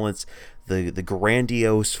balance the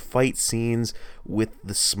grandiose fight scenes with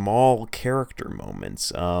the small character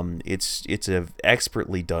moments. It's a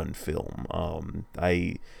expertly done film.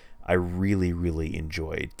 I really, really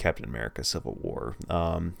enjoyed Captain America: Civil War.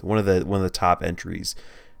 One of the top entries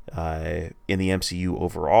in the MCU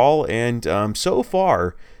overall, and so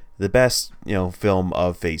far the best film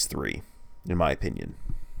of Phase 3, in my opinion.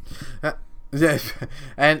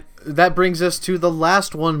 And that brings us to the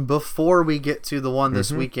last one before we get to the one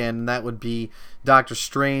this weekend, and that would be Doctor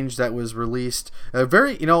Strange, that was released.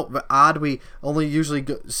 Very odd. We only usually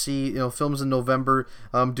see films in November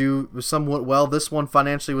do somewhat well. This one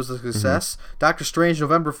financially was a success. Doctor Strange,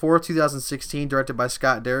 November 4th, 2016, directed by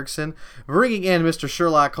Scott Derrickson, bringing in Mr.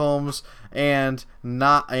 Sherlock Holmes and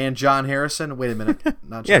John Harrison. Wait a minute,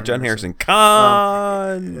 not John John Harrison.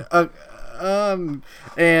 Con.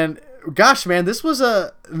 And gosh, man, this was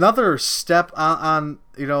another step on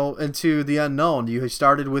into the unknown. You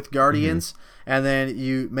started with Guardians, and then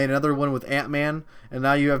you made another one with Ant-Man, and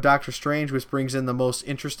now you have Doctor Strange, which brings in the most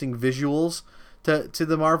interesting visuals to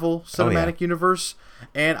the Marvel Cinematic Universe.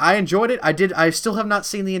 And I enjoyed it. I still have not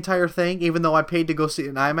seen the entire thing, even though I paid to go see it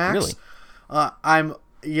in IMAX.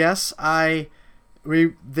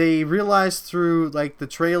 Really? They realized through like the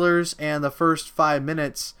trailers and the first 5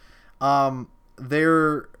 minutes,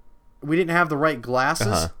 we didn't have the right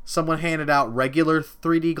glasses. Someone handed out regular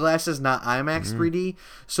 3D glasses, not IMAX 3D.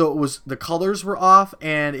 So the colors were off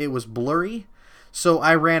and it was blurry. So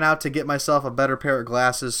I ran out to get myself a better pair of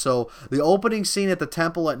glasses. So the opening scene at the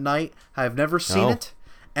temple at night, I've never seen it.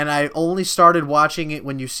 And I only started watching it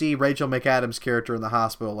when you see Rachel McAdams' character in the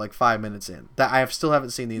hospital, like 5 minutes in. That I still haven't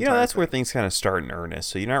seen the entire that's thing. where things kind of start in earnest.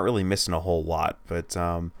 So you're not really missing a whole lot. But,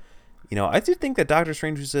 I do think that Doctor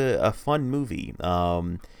Strange was a fun movie.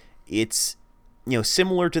 It's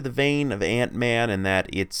similar to the vein of Ant-Man in that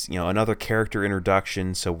it's another character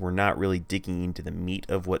introduction, so we're not really digging into the meat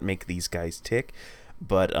of what make these guys tick,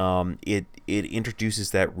 but it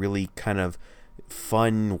introduces that really kind of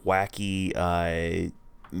fun, wacky,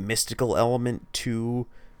 mystical element to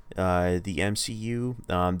the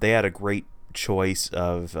MCU. They had a great choice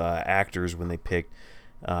of actors when they picked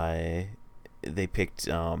Benedict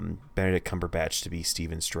Cumberbatch to be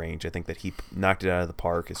Stephen Strange. I think that he knocked it out of the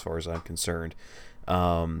park as far as I'm concerned.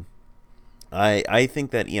 I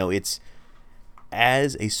think that it's,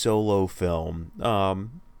 as a solo film,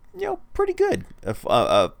 pretty good.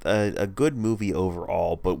 A good movie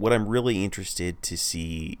overall. But what I'm really interested to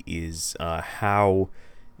see is how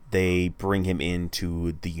they bring him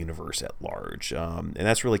into the universe at large. And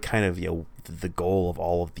that's really kind of, the goal of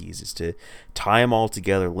all of these is to tie them all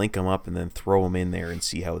together, link them up, and then throw them in there and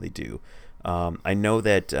see how they do. I know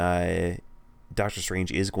that Doctor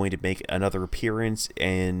Strange is going to make another appearance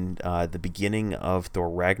in the beginning of Thor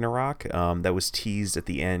Ragnarok. That was teased at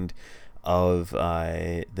the end of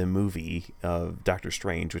the movie of Doctor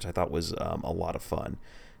Strange, which I thought was a lot of fun.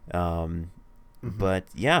 But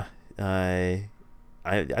yeah, I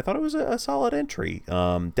thought it was a solid entry.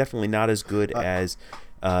 Definitely not as good as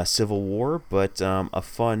Civil War, but a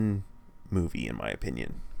fun movie in my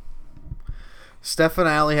opinion. Stefan,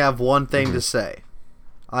 I only have one thing to say.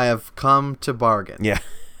 I have come to bargain. Yeah,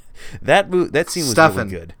 that scene was Stefan,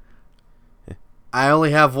 really good. I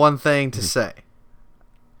only have one thing to say.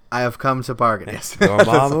 I have come to bargain. Yes.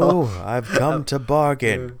 Dormammu, I've come to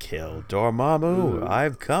bargain. Kill Dormammu,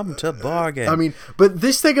 I've come to bargain. I mean, but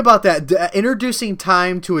this thing about that, introducing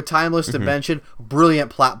time to a timeless dimension,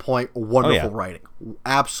 brilliant plot point, wonderful writing.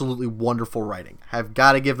 Absolutely wonderful writing. I've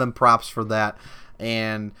got to give them props for that.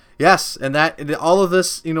 And yes, and all of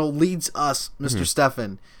this, leads us, Mr.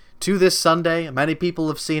 Stefan, to this Sunday. Many people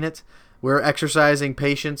have seen it. We're exercising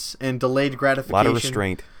patience and delayed gratification. A lot of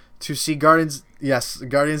restraint. To see Guardians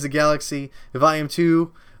of the Galaxy Volume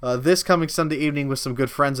 2 this coming Sunday evening with some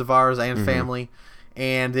good friends of ours and family.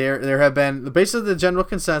 And there have been, basically the general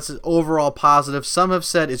consensus, overall positive. Some have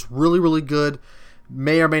said it's really, really good.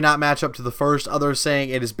 May or may not match up to the first. Others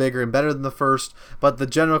saying it is bigger and better than the first. But the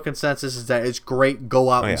general consensus is that it's great.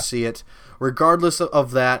 Go out and see it. Regardless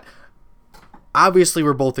of that, obviously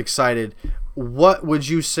we're both excited. What would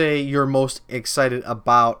you say you're most excited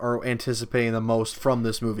about or anticipating the most from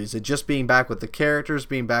this movie? Is it just being back with the characters,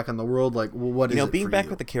 being back in the world? Like, what is it being for back you?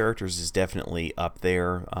 with the characters is definitely up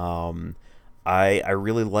there. I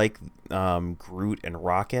really like Groot and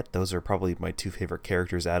Rocket. Those are probably my two favorite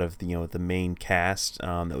characters out of the main cast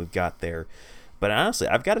that we've got there. But honestly,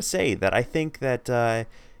 I've got to say that I think that not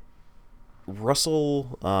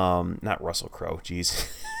Russell Crowe,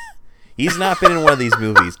 jeez. He's not been in one of these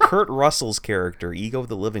movies. Kurt Russell's character, Ego of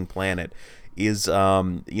the Living Planet, is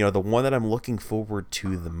the one that I'm looking forward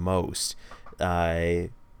to the most.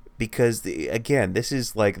 Because again, this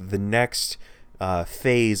is like the next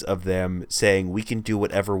phase of them saying we can do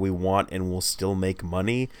whatever we want and we'll still make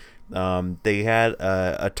money. They had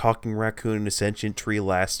a talking raccoon and a sentient tree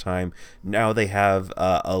last time. Now they have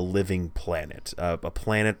a living planet, a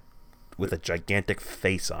planet with a gigantic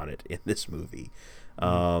face on it in this movie.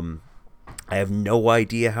 I have no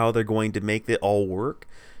idea how they're going to make it all work.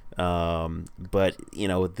 But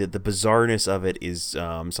the bizarreness of it is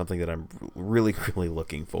something that I'm really, really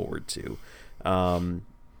looking forward to. I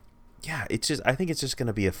think it's just going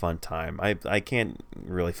to be a fun time. I can't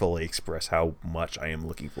really fully express how much I am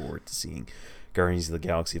looking forward to seeing Guardians of the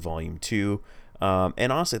Galaxy Volume 2.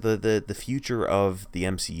 And honestly, the future of the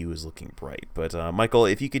MCU is looking bright. But Michael,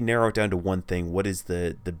 if you could narrow it down to one thing, what is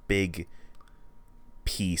the big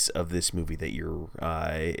piece of this movie that you're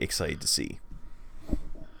excited to see?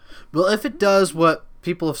 Well, if it does what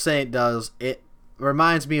people have said it does, it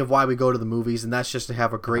reminds me of why we go to the movies, and that's just to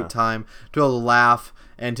have a great time, to be able to laugh,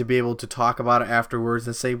 and to be able to talk about it afterwards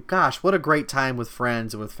and say, gosh, what a great time with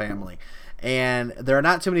friends and with family. And there are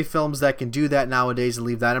not too many films that can do that nowadays and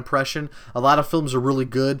leave that impression. A lot of films are really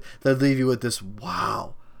good that leave you with this,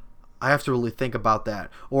 wow, I have to really think about that.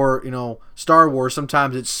 Or, Star Wars,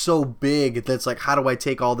 sometimes it's so big that's like, how do I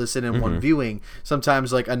take all this in one viewing?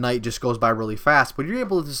 Sometimes like a night just goes by really fast, but you're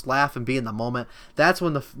able to just laugh and be in the moment. That's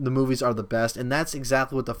when the movies are the best, and that's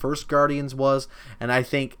exactly what the first Guardians was, and I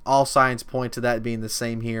think all signs point to that being the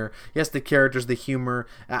same here. Yes, the characters, the humor.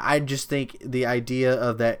 I just think the idea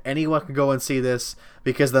of that anyone can go and see this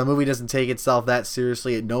because the movie doesn't take itself that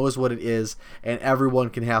seriously. It knows what it is, and everyone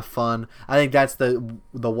can have fun. I think that's the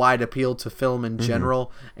wide appeal to film in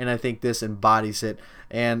general, and I think this embodies it.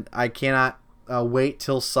 And I cannot wait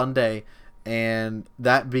till Sunday, and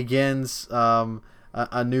that begins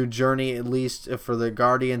a new journey, at least for the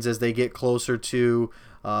Guardians, as they get closer to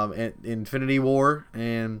Infinity War,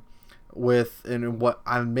 and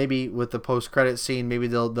maybe with the post-credit scene, maybe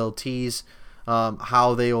they'll tease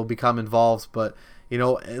how they will become involved. But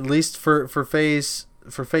at least for phase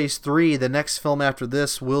 3, the next film after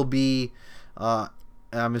this will be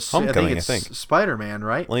Homecoming, I think. Spider-Man,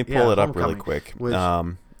 right? Let me pull it up really Homecoming, quick. which-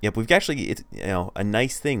 Yep, we've actually, it's a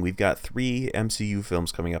nice thing. We've got 3 MCU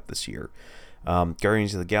films coming up this year.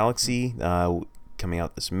 Guardians of the Galaxy coming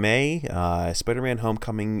out this May, Spider-Man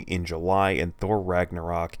Homecoming in July, and Thor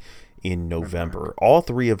Ragnarok in November. All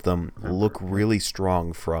 3 of them look really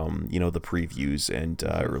strong from the previews and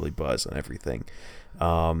early buzz and everything.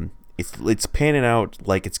 It's panning out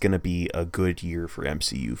like it's going to be a good year for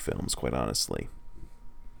MCU films, quite honestly.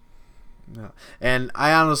 Yeah. And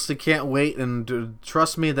I honestly can't wait, and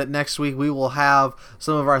trust me that next week we will have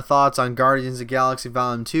some of our thoughts on Guardians of the Galaxy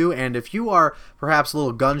Volume 2, and if you are perhaps a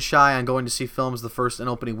little gun-shy on going to see films the first and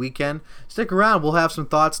opening weekend, stick around. We'll have some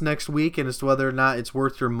thoughts next week, and as to whether or not it's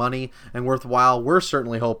worth your money and worthwhile. We're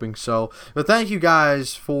certainly hoping so. But thank you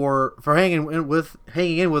guys for hanging in with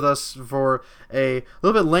us for a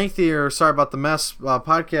little bit lengthier Sorry About the Mess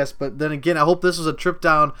podcast, but then again, I hope this was a trip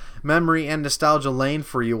down memory and nostalgia lane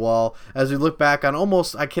for you all, as we look back on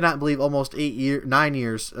I cannot believe almost 9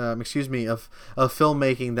 years, of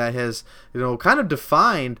filmmaking that has, kind of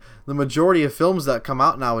defined the majority of films that come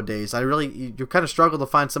out nowadays. You kind of struggle to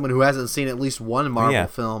find someone who hasn't seen at least one Marvel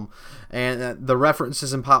film, and the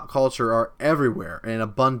references in pop culture are everywhere and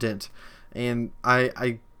abundant, and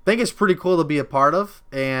I think it's pretty cool to be a part of,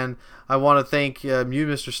 and I want to thank you,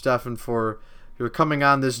 Mr. Stefan, for coming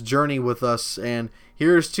on this journey with us, and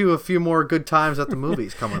here's to a few more good times at the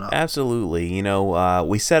movies coming up. Absolutely.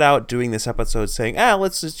 We set out doing this episode saying,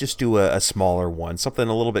 let's just do a smaller one, something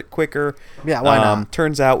a little bit quicker. Yeah, why not?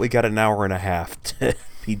 Turns out we got an hour and a half to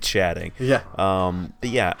be chatting. Yeah. But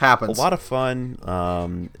yeah, happens. A lot of fun.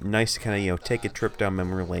 Nice to kind of, take a trip down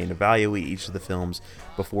memory lane, evaluate each of the films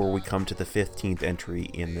before we come to the 15th entry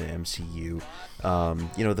in the MCU.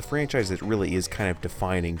 The franchise that really is kind of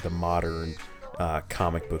defining the modern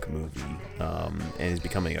comic book movie, and is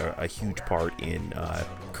becoming a huge part in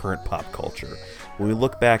current pop culture. When we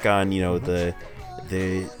look back on the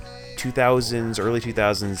 2000s, early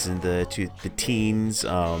 2000s, and the teens,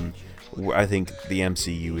 I think the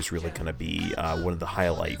MCU is really going to be one of the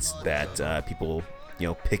highlights that people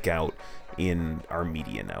pick out in our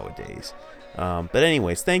media nowadays. But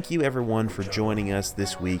anyways, thank you everyone for joining us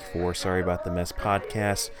this week for Sorry About the Mess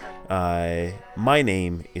podcast. My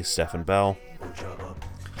name is Stefan Bell.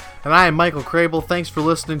 And I am Michael Crable. Thanks for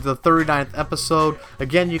listening to the 39th episode.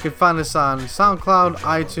 Again, you can find us on SoundCloud,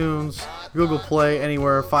 iTunes, Google Play,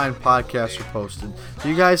 anywhere fine podcasts are posted. So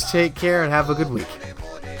you guys take care and have a good week.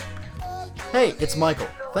 Hey, it's Michael.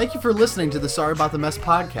 Thank you for listening to the Sorry About the Mess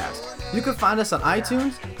podcast. You can find us on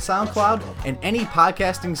iTunes, SoundCloud, and any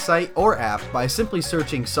podcasting site or app by simply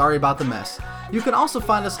searching Sorry About the Mess. You can also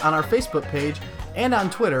find us on our Facebook page and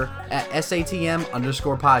on Twitter at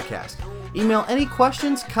SATM_podcast. Email any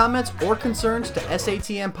questions, comments, or concerns to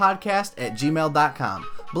satmpodcast@gmail.com.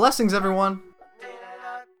 Blessings, everyone.